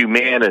his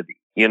humanity,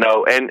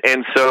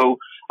 and so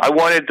I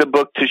wanted the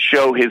book to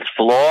show his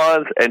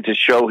flaws and to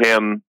show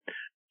him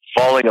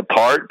falling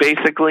apart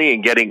basically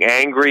and getting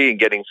angry and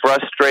getting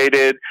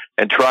frustrated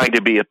and trying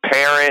to be a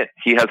parent.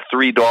 He has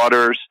 3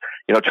 daughters,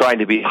 trying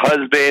to be a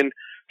husband,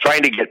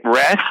 trying to get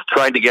rest,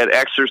 trying to get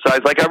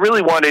exercise. Like I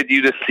really wanted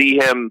you to see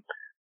him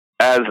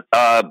as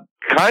a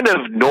kind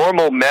of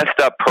normal, messed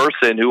up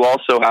person who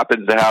also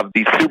happens to have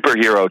these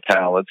superhero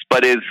talents,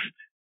 but is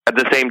at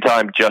the same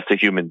time just a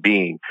human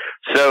being.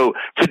 So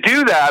to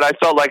do that, I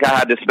felt like I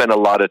had to spend a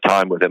lot of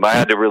time with him. I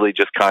had to really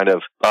just kind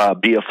of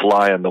be a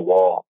fly on the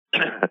wall.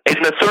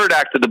 In the third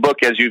act of the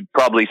book, as you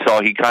probably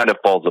saw, he kind of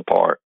falls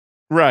apart.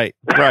 Right.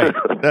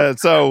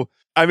 So,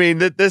 I mean,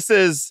 this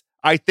is,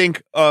 I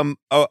think, a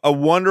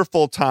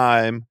wonderful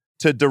time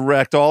to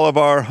direct all of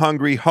our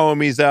hungry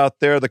homies out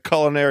there, the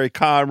culinary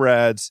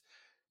comrades.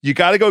 You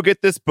got to go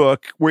get this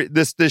book.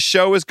 This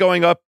show is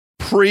going up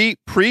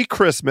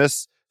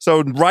pre-Christmas.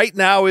 So right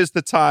now is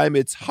the time.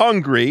 It's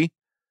hungry,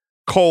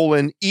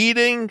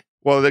 eating.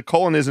 Well, the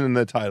colon isn't in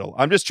the title.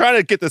 I'm just trying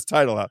to get this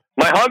title out.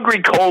 My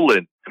hungry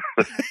colon.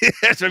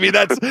 Yes, I mean,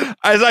 that's,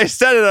 as I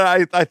said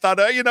it, I thought,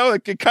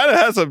 it kind of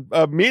has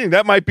a meaning.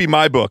 That might be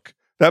my book.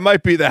 That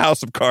might be the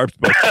House of Carbs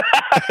book.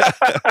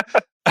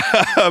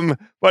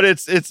 But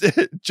it's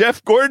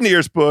Jeff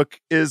Gordonier's book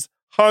is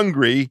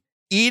Hungry,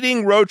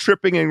 Eating, Road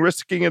Tripping, and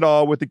Risking It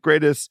All with the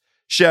Greatest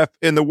Chef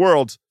in the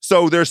World.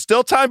 So there's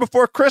still time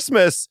before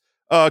Christmas,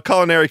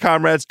 culinary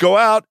comrades. Go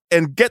out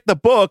and get the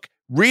book,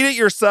 read it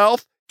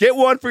yourself, get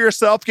one for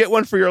yourself, get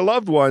one for your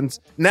loved ones.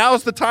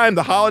 Now's the time.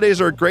 The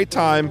holidays are a great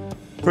time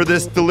for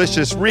this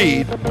delicious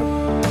read.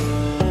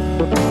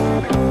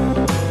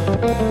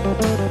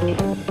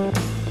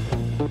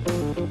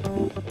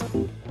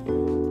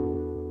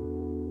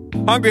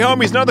 Hungry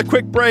homies, another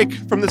quick break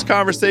from this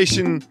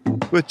conversation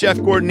with Jeff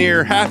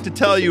Gordonier. Have to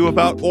tell you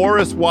about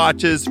Oris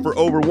watches. For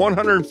over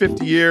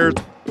 150 years,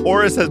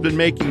 Oris has been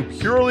making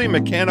purely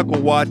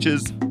mechanical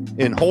watches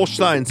in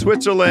Holstein,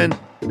 Switzerland.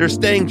 They're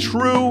staying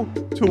true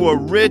to a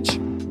rich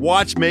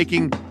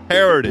watchmaking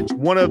heritage,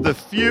 one of the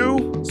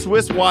few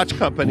Swiss watch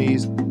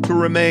companies to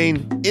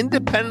remain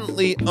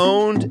independently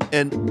owned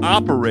and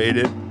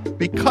operated.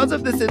 Because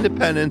of this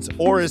independence,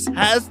 Oris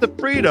has the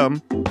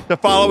freedom to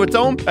follow its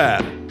own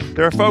path.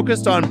 They're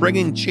focused on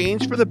bringing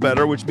change for the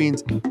better, which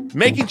means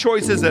making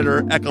choices that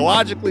are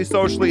ecologically,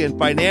 socially, and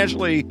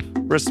financially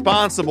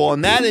responsible.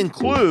 And that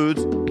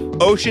includes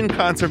ocean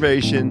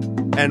conservation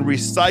and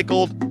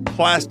recycled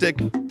plastic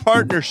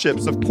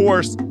partnerships. Of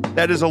course,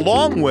 that is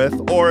along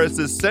with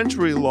Oris's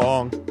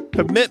century-long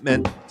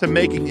commitment to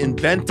making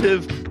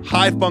inventive,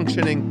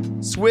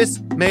 high-functioning,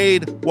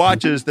 Swiss-made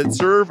watches that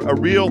serve a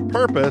real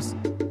purpose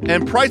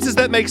and prices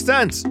that make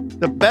sense.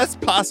 The best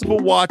possible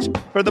watch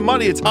for the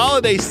money. It's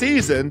holiday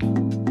season.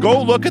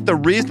 Go look at the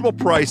reasonable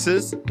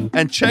prices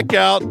and check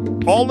out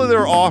all of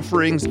their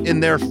offerings in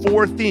their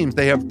 4 themes.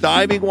 They have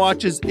diving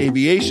watches,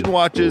 aviation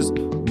watches,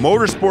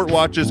 motorsport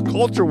watches,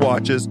 culture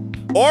watches.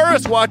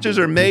 Oris watches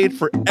are made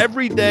for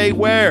everyday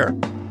wear.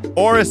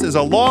 Oris is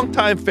a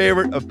longtime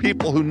favorite of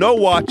people who know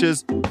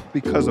watches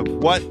because of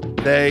what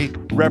they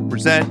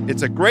represent.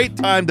 It's a great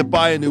time to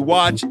buy a new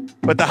watch,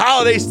 but the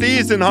holiday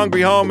season,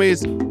 Hungry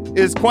Homies,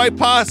 is quite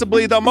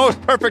possibly the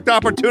most perfect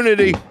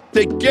opportunity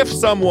to gift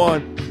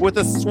someone with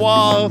a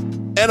suave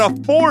and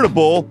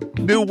affordable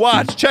new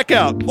watch. Check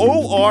out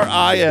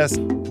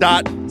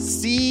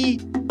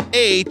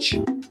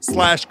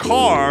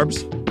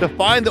oris.ch/carbs to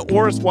find the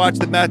Oris watch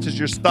that matches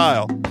your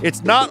style.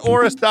 It's not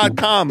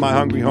oris.com, my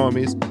hungry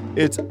homies.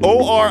 It's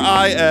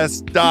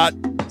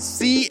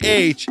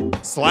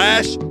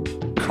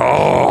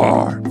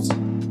oris.ch/carbs.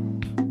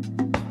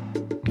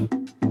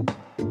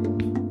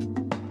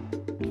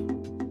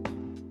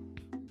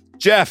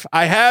 Jeff,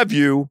 I have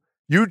you.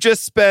 You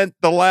just spent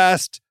the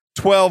last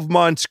 12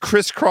 months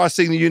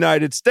crisscrossing the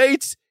United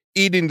States,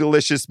 eating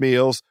delicious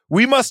meals.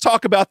 We must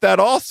talk about that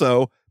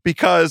also,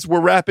 because we're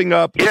wrapping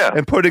up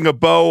and putting a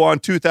bow on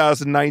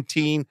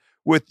 2019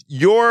 with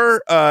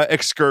your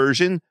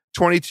excursion,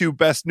 22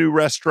 best new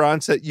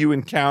restaurants that you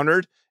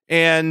encountered.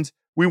 And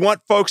we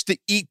want folks to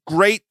eat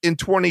great in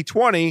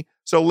 2020.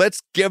 So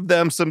let's give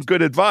them some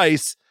good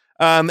advice.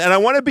 And I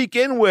want to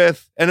begin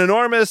with an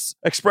enormous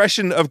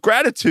expression of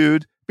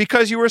gratitude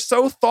because you were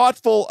so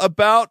thoughtful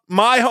about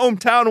my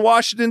hometown,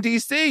 Washington,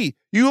 D.C.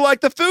 You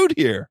like the food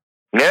here.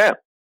 Yeah.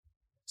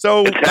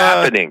 So it's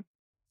happening.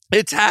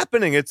 It's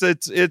happening. It's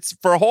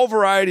for a whole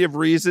variety of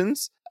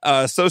reasons,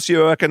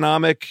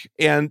 socioeconomic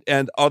and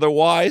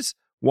otherwise.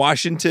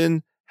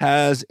 Washington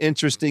has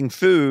interesting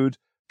food,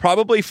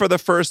 probably for the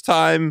first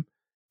time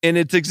in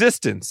its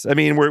existence. I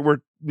mean,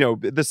 we're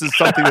this is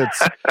something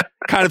that's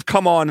kind of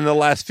come on in the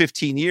last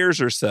 15 years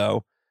or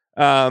so.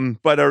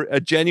 But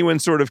a genuine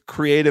sort of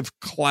creative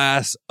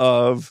class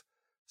of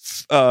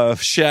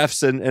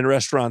chefs and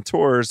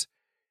restaurateurs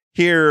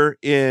here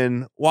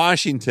in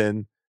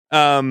Washington.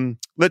 Can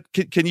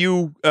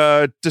you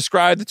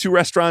describe the 2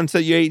 restaurants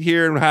that you ate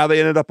here and how they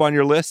ended up on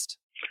your list?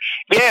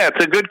 Yeah,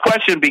 it's a good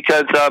question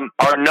because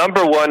our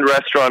number 1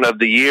 restaurant of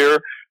the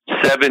year,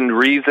 7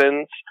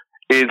 Reasons,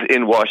 is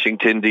in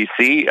Washington,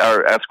 D.C.,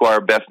 our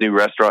Esquire Best New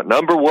Restaurant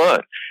number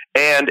 1.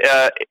 And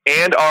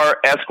our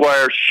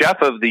Esquire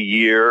Chef of the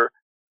Year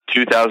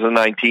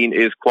 2019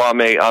 is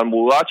Kwame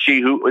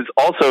Onwuachi, who is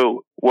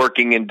also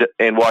working in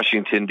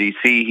Washington,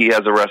 D.C. He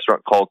has a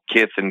restaurant called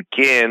Kith and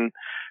Kin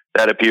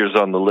that appears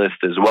on the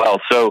list as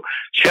well. So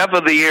Chef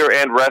of the Year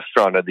and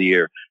Restaurant of the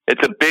Year.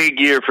 It's a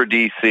big year for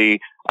D.C.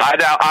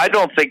 I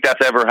don't think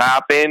that's ever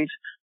happened.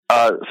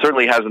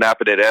 Certainly hasn't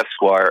happened at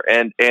Esquire.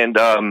 And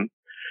 7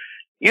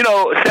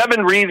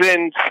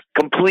 Reasons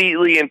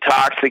completely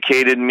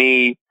intoxicated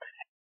me.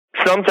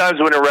 Sometimes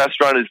when a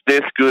restaurant is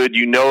this good,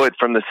 you know it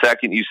from the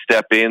second you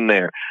step in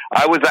there.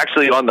 I was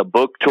actually on the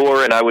book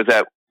tour, and I was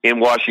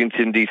in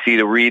Washington, D.C.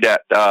 to read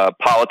at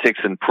Politics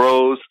and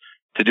Prose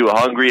to do a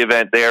Hungry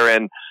event there.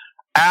 And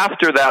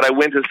after that, I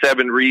went to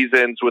 7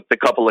 Reasons with a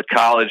couple of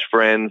college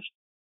friends,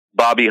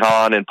 Bobby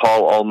Hahn and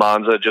Paul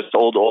Almanza, just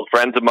old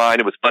friends of mine.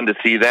 It was fun to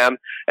see them.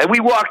 And we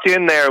walked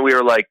in there, and we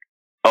were like,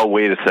 oh,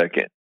 wait a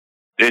second.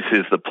 This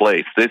is the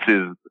place. This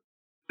is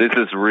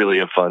really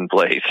a fun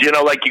place.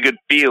 Like you could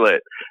feel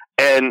it.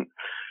 And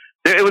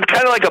it was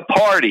kind of like a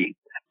party.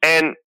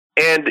 And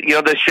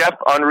the chef,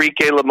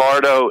 Enrique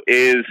Lamardo,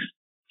 is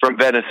from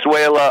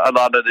Venezuela. A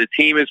lot of the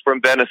team is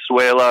from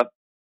Venezuela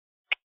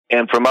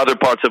and from other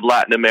parts of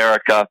Latin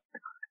America.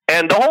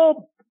 And the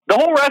whole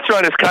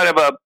restaurant is kind of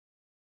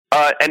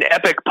an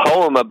epic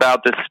poem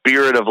about the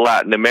spirit of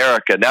Latin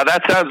America. Now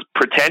that sounds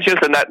pretentious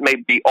and that may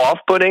be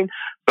off-putting,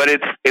 but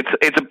it's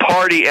a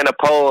party and a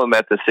poem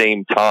at the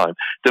same time.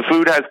 The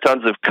food has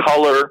tons of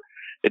color.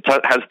 It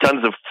has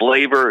tons of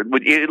flavor.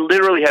 It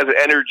literally has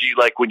energy,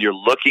 like when you're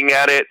looking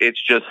at it.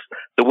 It's just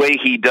the way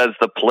he does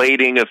the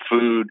plating of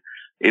food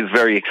is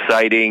very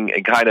exciting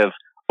and kind of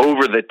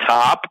over the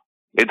top.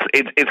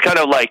 It's kind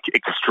of like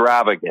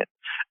extravagant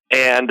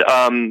and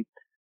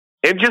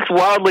just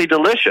wildly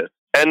delicious.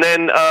 And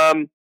then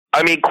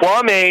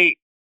Kwame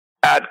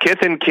at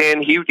Kith and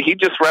Kin, he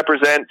just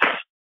represents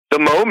the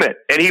moment,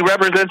 and he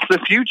represents the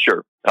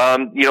future.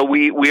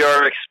 We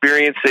are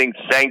experiencing,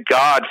 thank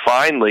God,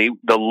 finally,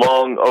 the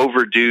long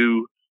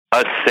overdue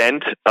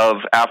ascent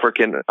of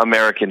African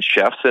American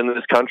chefs in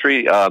this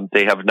country.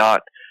 They have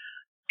not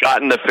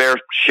gotten the fair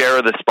share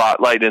of the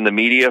spotlight in the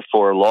media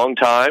for a long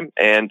time,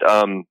 and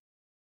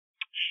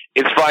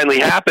it's finally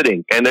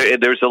happening. And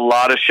there's a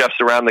lot of chefs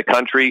around the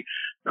country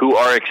who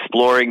are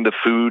exploring the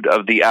food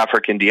of the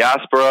African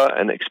diaspora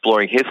and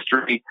exploring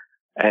history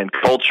and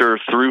culture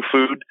through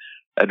food.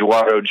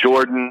 Eduardo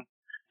Jordan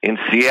in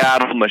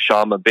Seattle,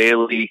 Mashama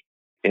Bailey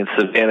in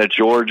Savannah,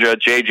 Georgia,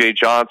 J.J.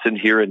 Johnson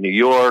here in New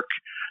York,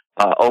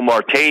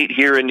 Omar Tate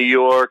here in New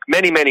York,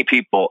 many, many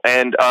people.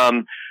 And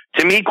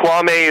to me,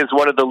 Kwame is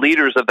one of the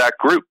leaders of that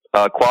group.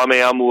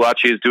 Kwame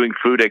Amuachi is doing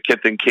food at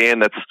Kith and Kin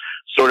that's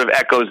sort of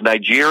echoes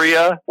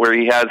Nigeria, where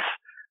he has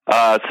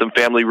some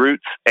family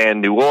roots,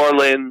 and New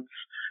Orleans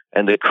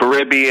and the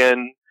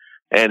Caribbean,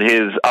 and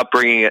his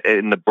upbringing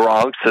in the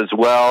Bronx as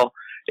well.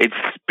 It's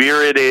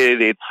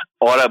spirited, it's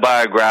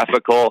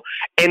autobiographical.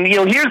 And, you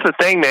know, here's the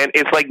thing, man.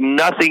 It's like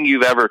nothing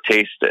you've ever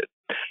tasted.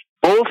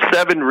 Both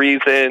Seven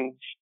Reasons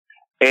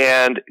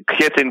and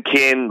Kith and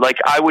Kin, like,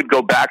 I would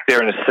go back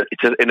there in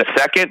a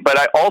second, but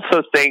I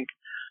also think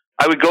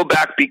I would go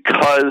back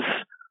because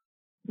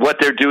what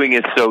they're doing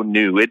is so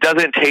new. It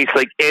doesn't taste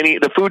like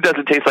the food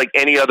doesn't taste like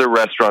any other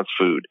restaurant's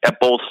food at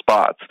both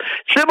spots.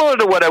 Similar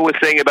to what I was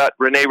saying about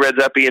Rene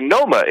Redzepi and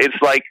Noma.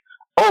 It's like,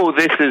 oh,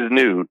 this is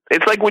new.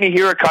 It's like when you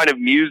hear a kind of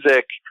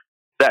music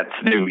that's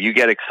new, you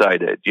get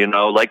excited, you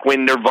know, like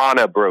when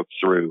Nirvana broke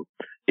through,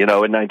 you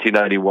know, in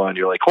 1991,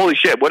 you're like, holy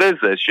shit, what is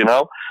this, you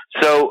know?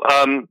 So,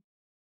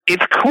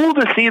 it's cool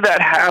to see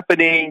that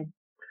happening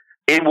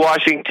in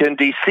Washington,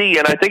 D.C.,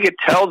 and I think it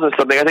tells us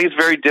something. I think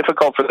it's very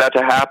difficult for that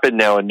to happen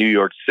now in New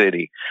York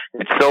City.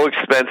 It's so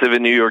expensive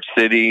in New York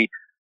City.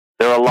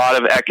 There are a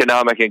lot of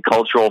economic and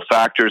cultural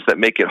factors that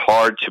make it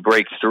hard to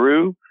break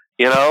through,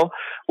 you know,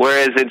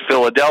 whereas in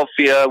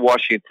Philadelphia,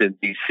 Washington,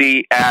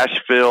 D.C.,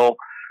 Asheville,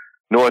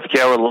 North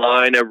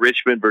Carolina,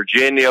 Richmond,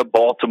 Virginia,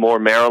 Baltimore,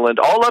 Maryland,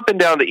 all up and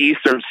down the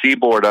eastern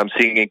seaboard, I'm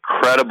seeing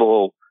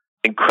incredible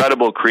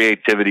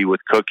creativity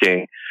with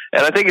cooking.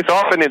 And I think it's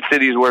often in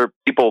cities where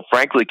people,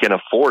 frankly, can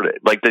afford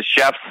it. Like the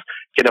chefs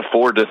can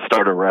afford to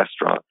start a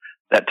restaurant.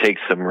 That takes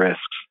some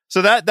risks.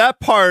 So that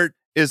part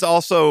is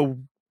also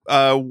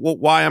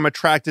why I'm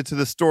attracted to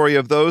the story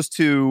of those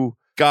two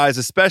guys,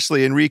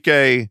 especially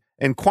Enrique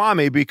and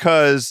Kwame,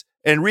 because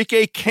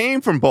Enrique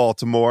came from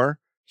Baltimore.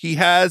 He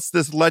has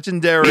this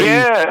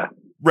legendary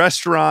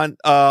restaurant,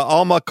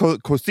 Alma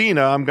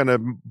Cocina. I'm going to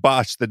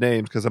botch the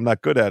names because I'm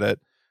not good at it.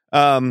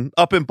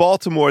 Up in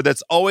Baltimore,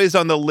 that's always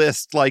on the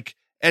list. Like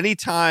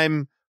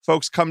anytime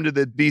folks come to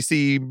the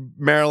DC,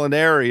 Maryland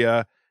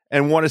area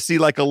and want to see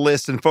like a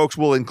list, and folks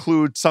will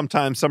include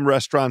sometimes some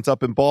restaurants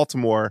up in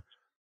Baltimore,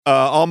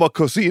 Alma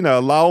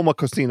Cocina, La Alma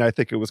Cocina, I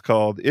think it was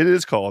called. It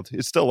is called.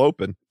 It's still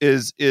open.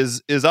 Is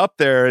up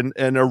there,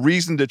 and a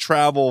reason to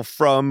travel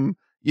from,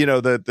 you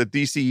know, the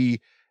DC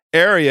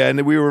area.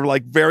 And we were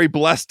like very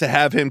blessed to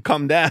have him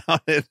come down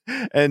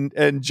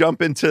and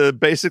jump into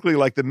basically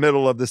like the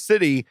middle of the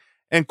city.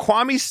 And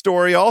Kwame's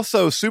story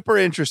also super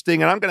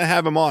interesting, and I'm going to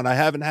have him on. I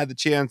haven't had the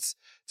chance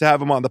to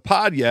have him on the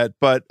pod yet,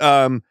 but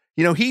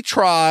you know, he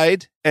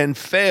tried and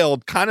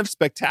failed kind of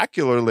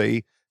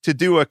spectacularly to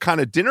do a kind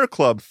of dinner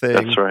club thing.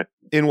 That's right.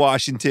 In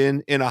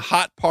Washington, in a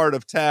hot part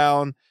of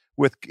town,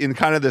 in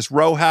kind of this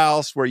row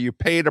house where you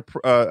paid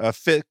a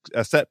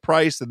set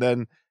price and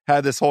then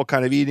had this whole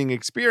kind of eating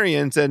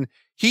experience. And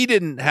he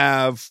didn't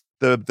have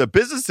the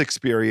business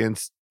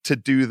experience to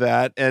do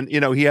that. And, you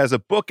know, he has a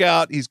book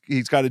out.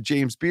 He's got a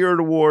James Beard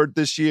Award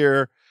this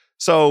year.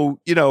 So,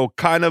 you know,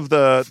 kind of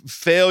the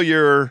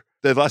failure,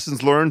 the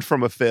lessons learned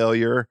from a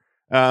failure.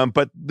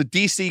 But the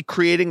DC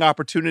creating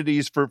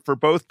opportunities for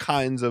both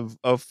kinds of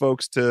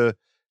folks to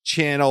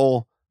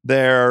channel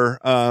their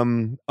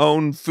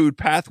own food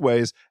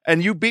pathways.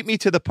 And you beat me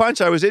to the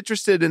punch. I was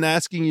interested in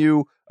asking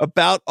you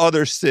about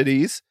other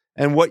cities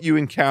and what you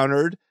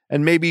encountered,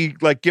 and maybe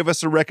like give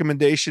us a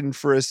recommendation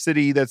for a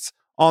city that's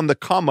on the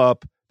come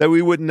up that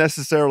we wouldn't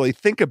necessarily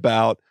think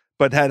about,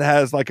 but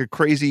has like a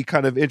crazy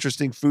kind of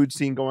interesting food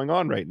scene going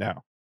on right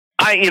now.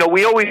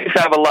 We always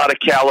have a lot of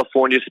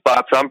California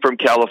spots. I'm from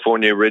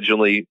California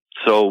originally,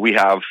 so we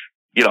have,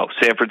 you know,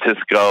 San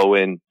Francisco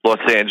and Los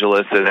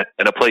Angeles and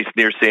a place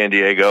near San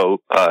Diego,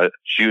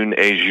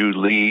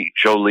 Jolie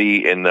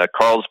in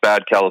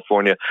Carlsbad,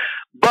 California.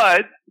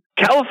 But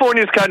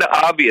California is kind of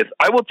obvious.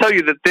 I will tell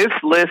you that this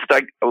list,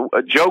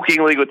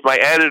 jokingly with my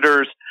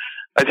editors,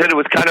 I said it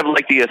was kind of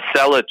like the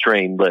Acela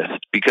train list,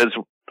 because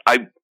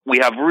we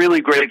have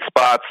really great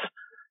spots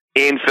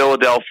in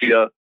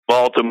Philadelphia,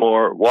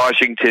 Baltimore,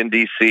 Washington,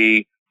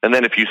 D.C., and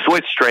then if you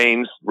switch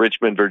trains,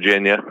 Richmond,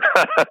 Virginia.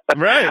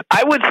 Right.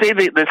 I would say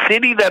that the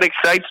city that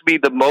excites me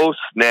the most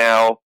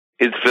now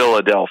is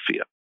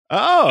Philadelphia.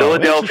 Oh,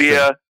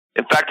 Philadelphia.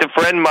 In fact, a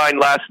friend of mine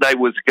last night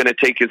was going to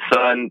take his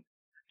son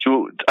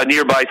to a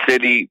nearby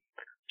city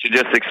to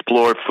just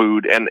explore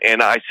food.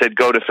 And I said,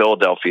 go to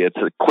Philadelphia. It's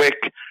a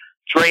quick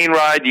train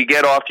ride. You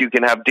get off. You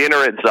can have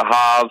dinner at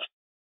Zahav.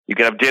 You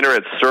can have dinner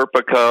at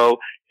Serpico.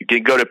 You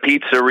can go to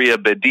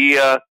Pizzeria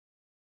Badia.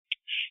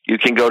 You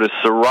can go to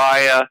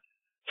Soraya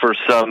for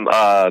some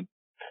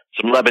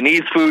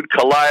Lebanese food,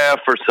 Kalaya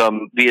for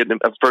some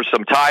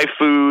Thai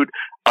food.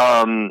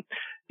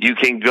 You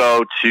can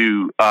go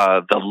to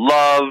the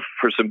Love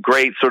for some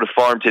great sort of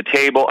farm to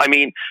table. I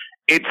mean,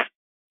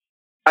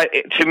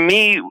 to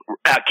me,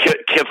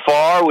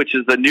 Kefar, which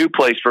is the new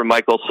place for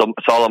Michael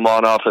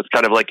Solomonov, it's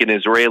kind of like an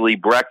Israeli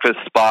breakfast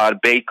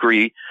spot,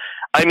 bakery.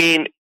 I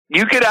mean,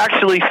 you could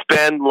actually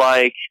spend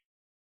like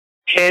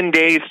 10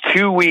 days,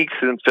 2 weeks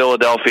in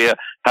Philadelphia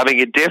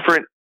having a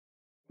different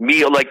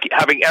meal, like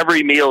having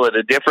every meal at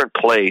a different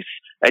place,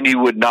 and you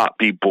would not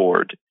be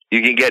bored.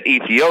 You can get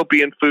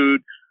Ethiopian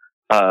food,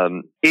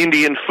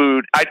 Indian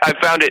food. I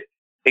found it.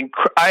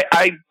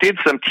 I did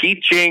some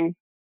teaching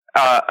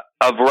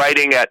of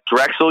writing at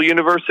Drexel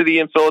University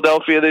in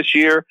Philadelphia this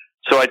year.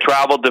 So I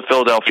traveled to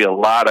Philadelphia a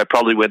lot. I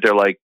probably went there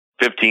like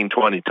 15,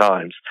 20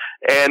 times.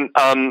 And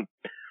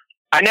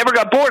I never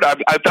got bored.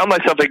 I found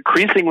myself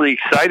increasingly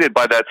excited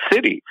by that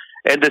city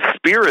and the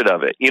spirit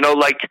of it. You know,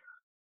 like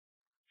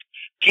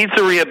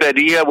Pizzeria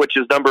Badia, which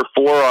is number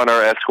 4 on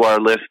our Esquire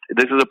list.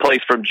 This is a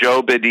place from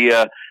Joe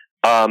Badia,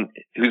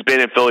 who's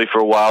been in Philly for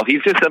a while.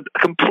 He's just a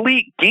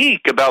complete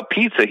geek about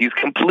pizza. He's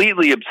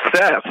completely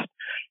obsessed,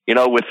 you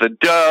know, with the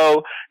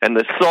dough and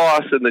the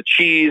sauce and the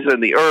cheese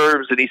and the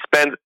herbs. And he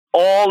spends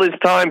all his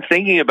time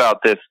thinking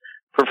about this,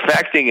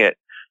 perfecting it,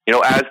 you know,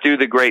 as do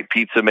the great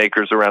pizza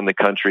makers around the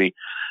country.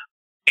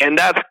 And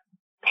that's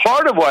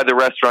part of why the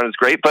restaurant is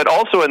great. But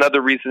also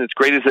another reason it's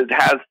great is it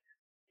has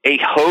a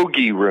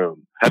hoagie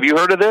room. Have you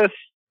heard of this?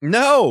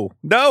 No,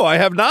 I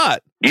have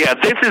not. Yeah,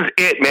 this is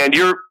it, man.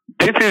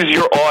 This is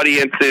your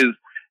audience's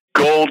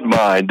gold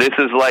mine. This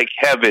is like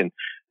heaven.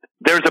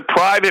 There's a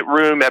private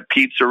room at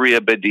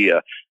Pizzeria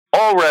Badia.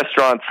 All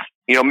restaurants,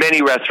 you know,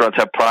 many restaurants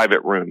have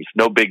private rooms.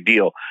 No big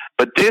deal.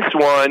 But this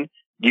one,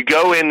 you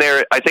go in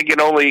there, I think it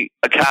only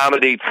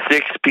accommodates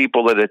 6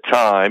 people at a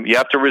time. You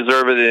have to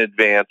reserve it in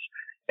advance.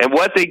 And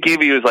what they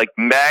give you is like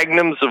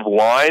magnums of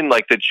wine,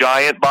 like the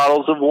giant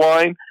bottles of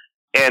wine,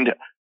 and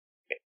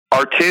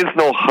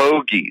artisanal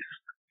hoagies.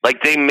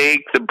 Like they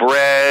make the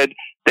bread,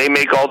 they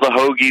make all the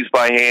hoagies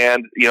by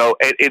hand. You know,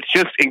 it's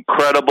just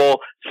incredible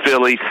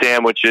Philly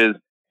sandwiches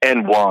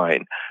and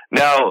wine.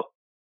 Now,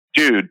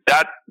 dude,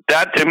 that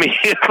to me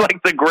is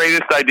like the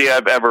greatest idea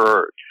I've ever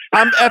heard.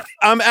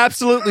 I'm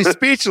absolutely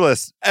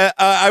speechless.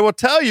 I will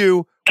tell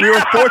you, we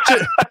were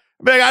fortunate.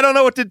 Meg, I don't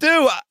know what to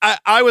do.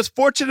 I was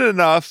fortunate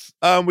enough.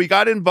 We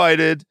got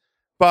invited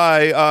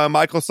by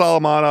Michael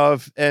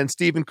Solomonov and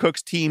Stephen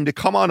Cook's team to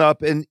come on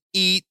up and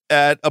eat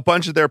at a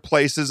bunch of their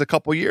places a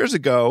couple years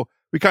ago.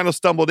 We kind of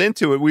stumbled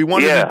into it. We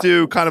wanted to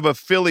do kind of a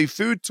Philly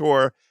food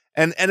tour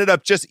and ended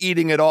up just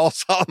eating at all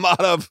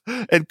Solomonov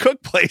and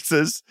Cook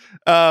places.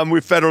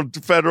 We federal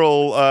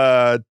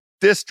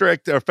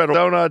district or Federal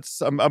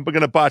Donuts. I'm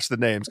going to botch the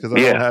names because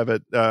I don't have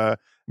it.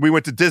 We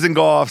went to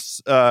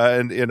Dizengoff's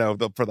and, you know,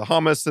 for the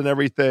hummus and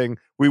everything.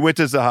 We went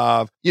to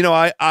Zahav. You know,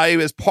 I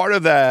as part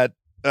of that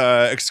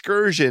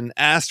excursion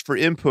asked for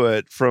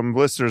input from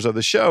listeners of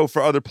the show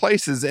for other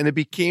places, and it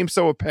became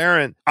so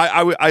apparent.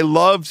 I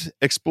loved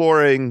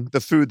exploring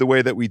the food the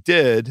way that we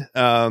did,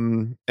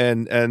 and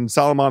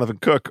Solomonov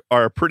and Cook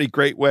are a pretty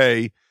great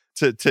way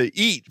to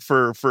eat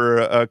for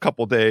a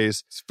couple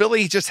days.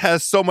 Philly just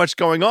has so much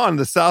going on.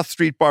 The South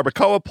Street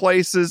Barbacoa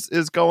place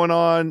is going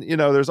on. You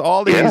know, there's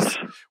all these.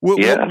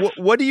 Yes.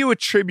 What do you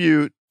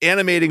attribute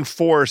animating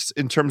force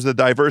in terms of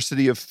the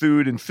diversity of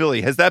food in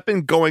Philly? Has that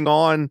been going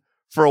on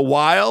for a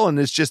while and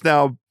is just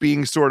now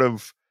being sort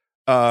of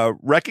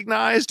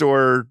recognized,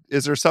 or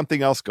is there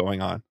something else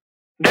going on?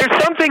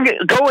 There's something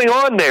going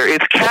on there.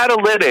 It's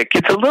catalytic.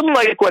 It's a little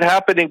like what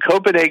happened in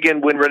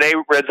Copenhagen when Rene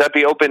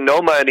Redzepi opened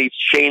Noma and he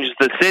changed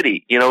the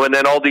city, you know, and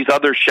then all these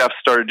other chefs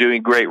started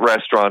doing great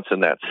restaurants in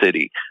that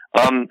city.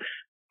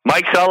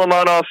 Mike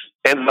Solomonov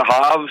and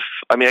Zahav,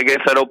 I mean, I guess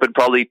that opened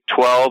probably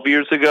 12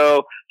 years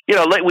ago. You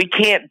know, like we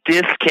can't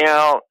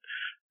discount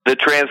the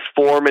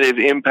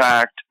transformative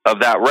impact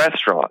of that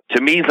restaurant.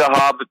 To me,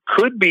 Zahav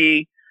could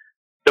be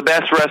the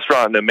best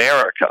restaurant in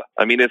America.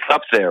 I mean, it's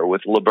up there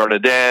with Le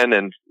Bernardin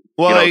and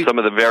some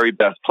of the very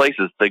best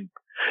places. But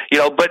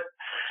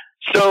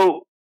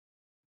so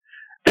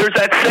there's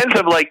that sense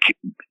of like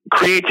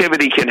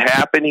creativity can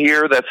happen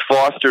here that's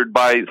fostered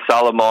by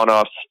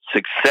Solomonov's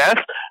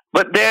success.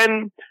 But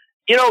then,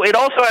 you know, it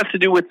also has to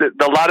do with a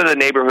lot of the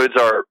neighborhoods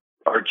are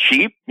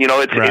cheap. You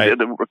know, it's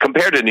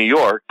compared to New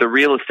York, the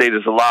real estate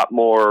is a lot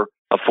more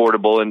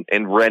affordable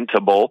and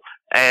rentable.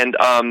 And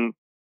I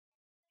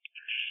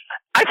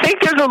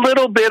think there's a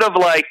little bit of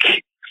like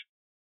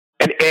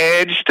an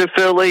edge to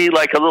Philly,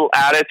 like a little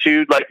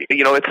attitude. Like,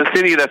 you know, it's a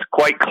city that's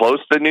quite close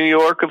to New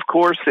York, of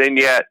course, and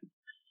yet,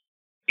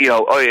 you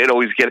know, it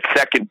always gets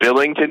second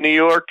billing to New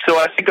York. So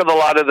I think of a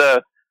lot of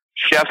the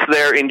chefs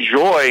there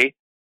enjoy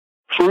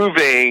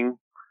proving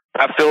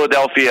that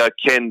Philadelphia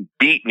can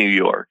beat New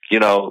York. You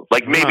know,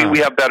 like maybe we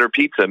have better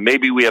pizza,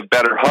 maybe we have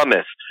better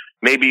hummus,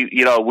 maybe,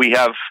 you know,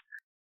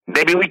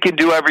 maybe we can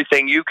do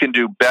everything you can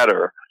do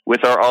better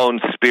with our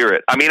own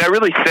spirit. I mean, I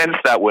really sense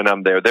that when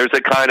I'm there. There's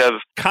a kind of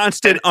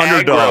constant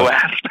underdog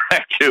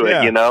aspect to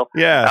it, you know?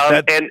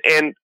 Yeah.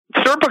 And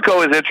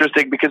Serpico is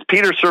interesting because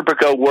Peter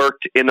Serpico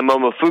worked in the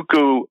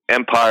Momofuku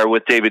empire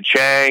with David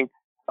Chang.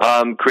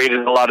 created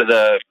a lot of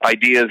the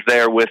ideas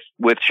there with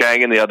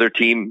Chang and the other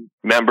team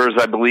members,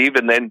 I believe,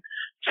 and then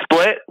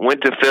split,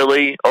 went to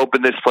Philly,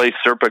 opened this place,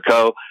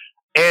 Serpico.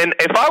 And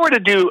if I were to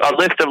do a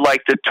list of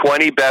like the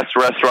 20 best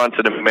restaurants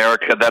in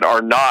America that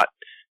are not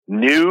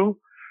new,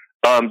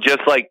 just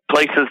like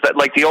places that,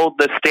 like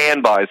the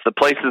standbys, the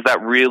places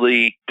that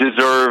really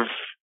deserve,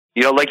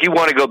 like you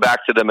want to go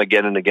back to them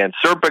again and again.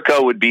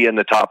 Serpico would be in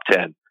the top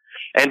 10,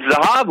 and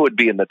Zahav would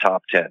be in the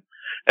top 10,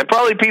 and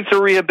probably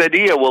Pizzeria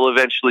Badia will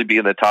eventually be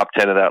in the top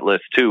 10 of that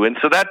list too. And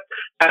so that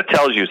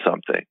tells you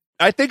something.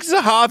 I think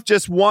Zahav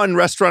just won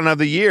Restaurant of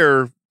the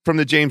Year from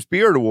the James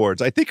Beard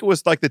Awards. I think it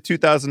was like the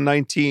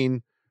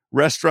 2019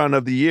 Restaurant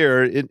of the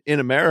Year in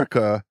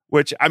America,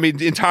 which, I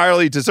mean,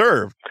 entirely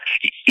deserved.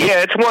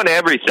 Yeah, it's won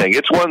everything.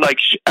 It's won like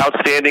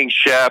outstanding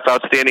chef,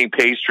 outstanding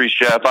pastry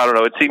chef. I don't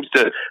know. It seems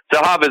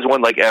Zahav has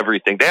won like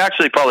everything. They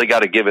actually probably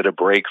got to give it a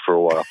break for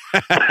a while.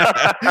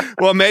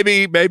 Well,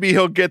 maybe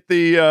he'll get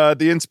the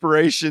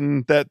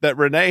inspiration that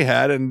Renee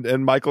had,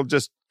 and Michael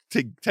just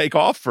take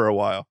off for a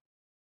while.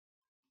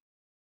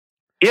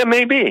 Yeah,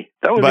 maybe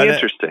that would be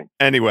interesting.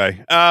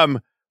 Anyway,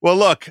 well,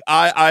 look,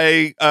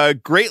 I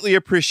greatly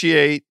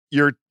appreciate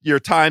your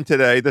time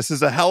today. This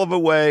is a hell of a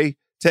way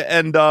to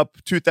end up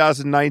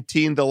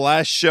 2019, the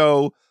last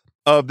show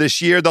of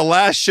this year, the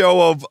last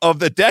show of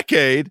the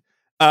decade.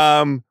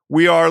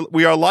 We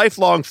are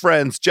lifelong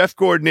friends. Jeff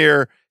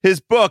Gordinier, his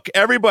book,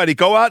 everybody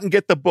go out and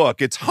get the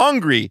book. It's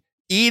Hungry,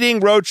 Eating,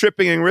 Road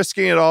Tripping, and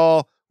Risking It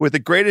All with the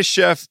Greatest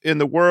Chef in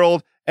the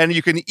World. And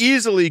you can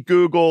easily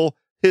Google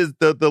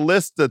the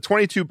list, the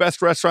 22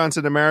 best restaurants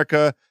in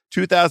America,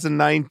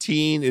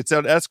 2019. It's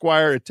on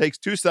Esquire. It takes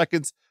 2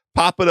 seconds.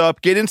 Pop it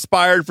up. Get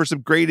inspired for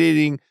some great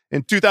eating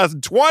in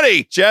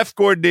 2020. Jeff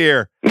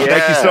Gordinier,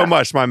 Thank you so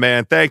much, my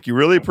man. Thank you.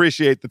 Really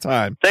appreciate the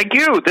time. Thank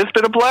you. This has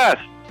been a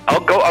blast.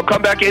 I'll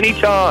come back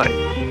anytime.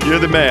 You're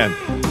the man.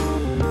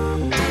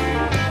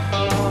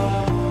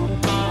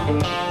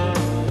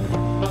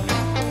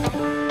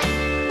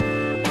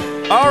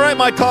 All right,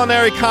 my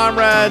culinary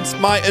comrades,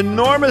 my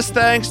enormous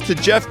thanks to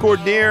Jeff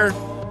Gordinier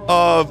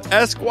of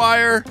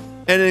Esquire.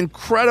 An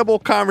incredible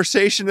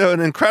conversation, an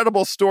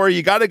incredible story.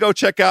 You got to go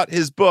check out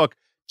his book.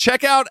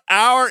 Check out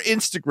our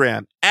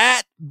Instagram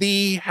at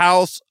The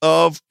House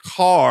of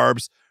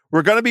Carbs.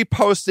 We're going to be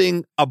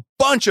posting a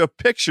bunch of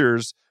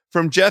pictures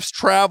from Jeff's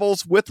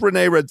travels with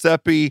Rene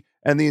Redzepi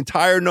and the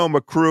entire Noma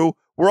crew.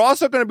 We're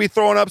also going to be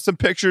throwing up some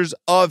pictures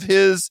of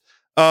his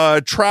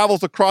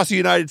travels across the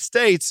United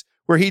States,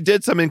 where he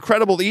did some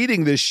incredible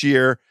eating this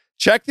year.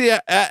 Check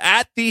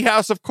at The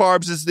House of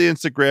Carbs is the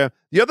Instagram.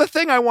 The other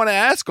thing I want to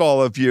ask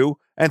all of you,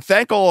 and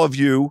thank all of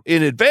you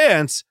in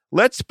advance,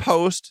 let's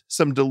post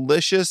some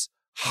delicious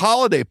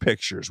holiday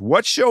pictures.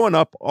 What's showing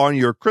up on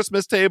your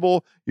Christmas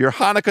table, your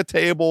Hanukkah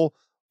table,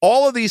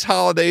 all of these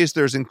holidays,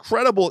 there's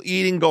incredible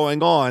eating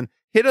going on.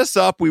 Hit us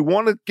up. We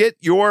want to get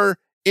your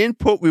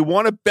input. We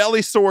want to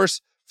belly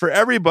source for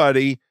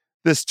everybody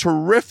this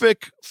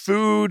terrific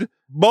food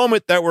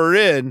moment that we're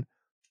in.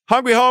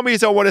 Hungry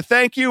Homies, I want to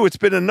thank you. It's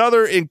been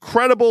another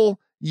incredible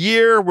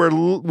year where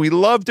we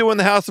love doing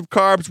the House of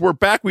Carbs. We're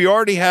back. We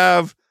already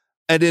have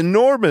an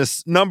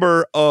enormous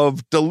number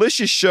of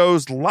delicious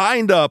shows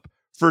lined up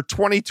for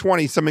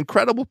 2020. Some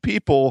incredible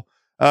people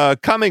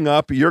coming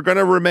up. You're going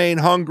to remain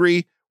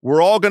hungry.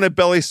 We're all going to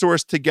belly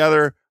source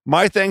together.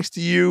 My thanks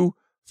to you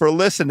for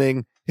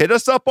listening. Hit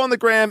us up on the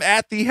gram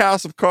at The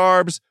House of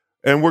Carbs,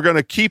 and we're going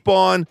to keep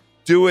on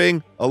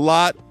doing a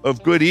lot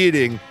of good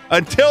eating.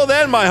 Until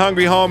then, my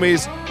hungry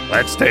homies,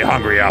 let's stay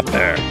hungry out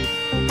there.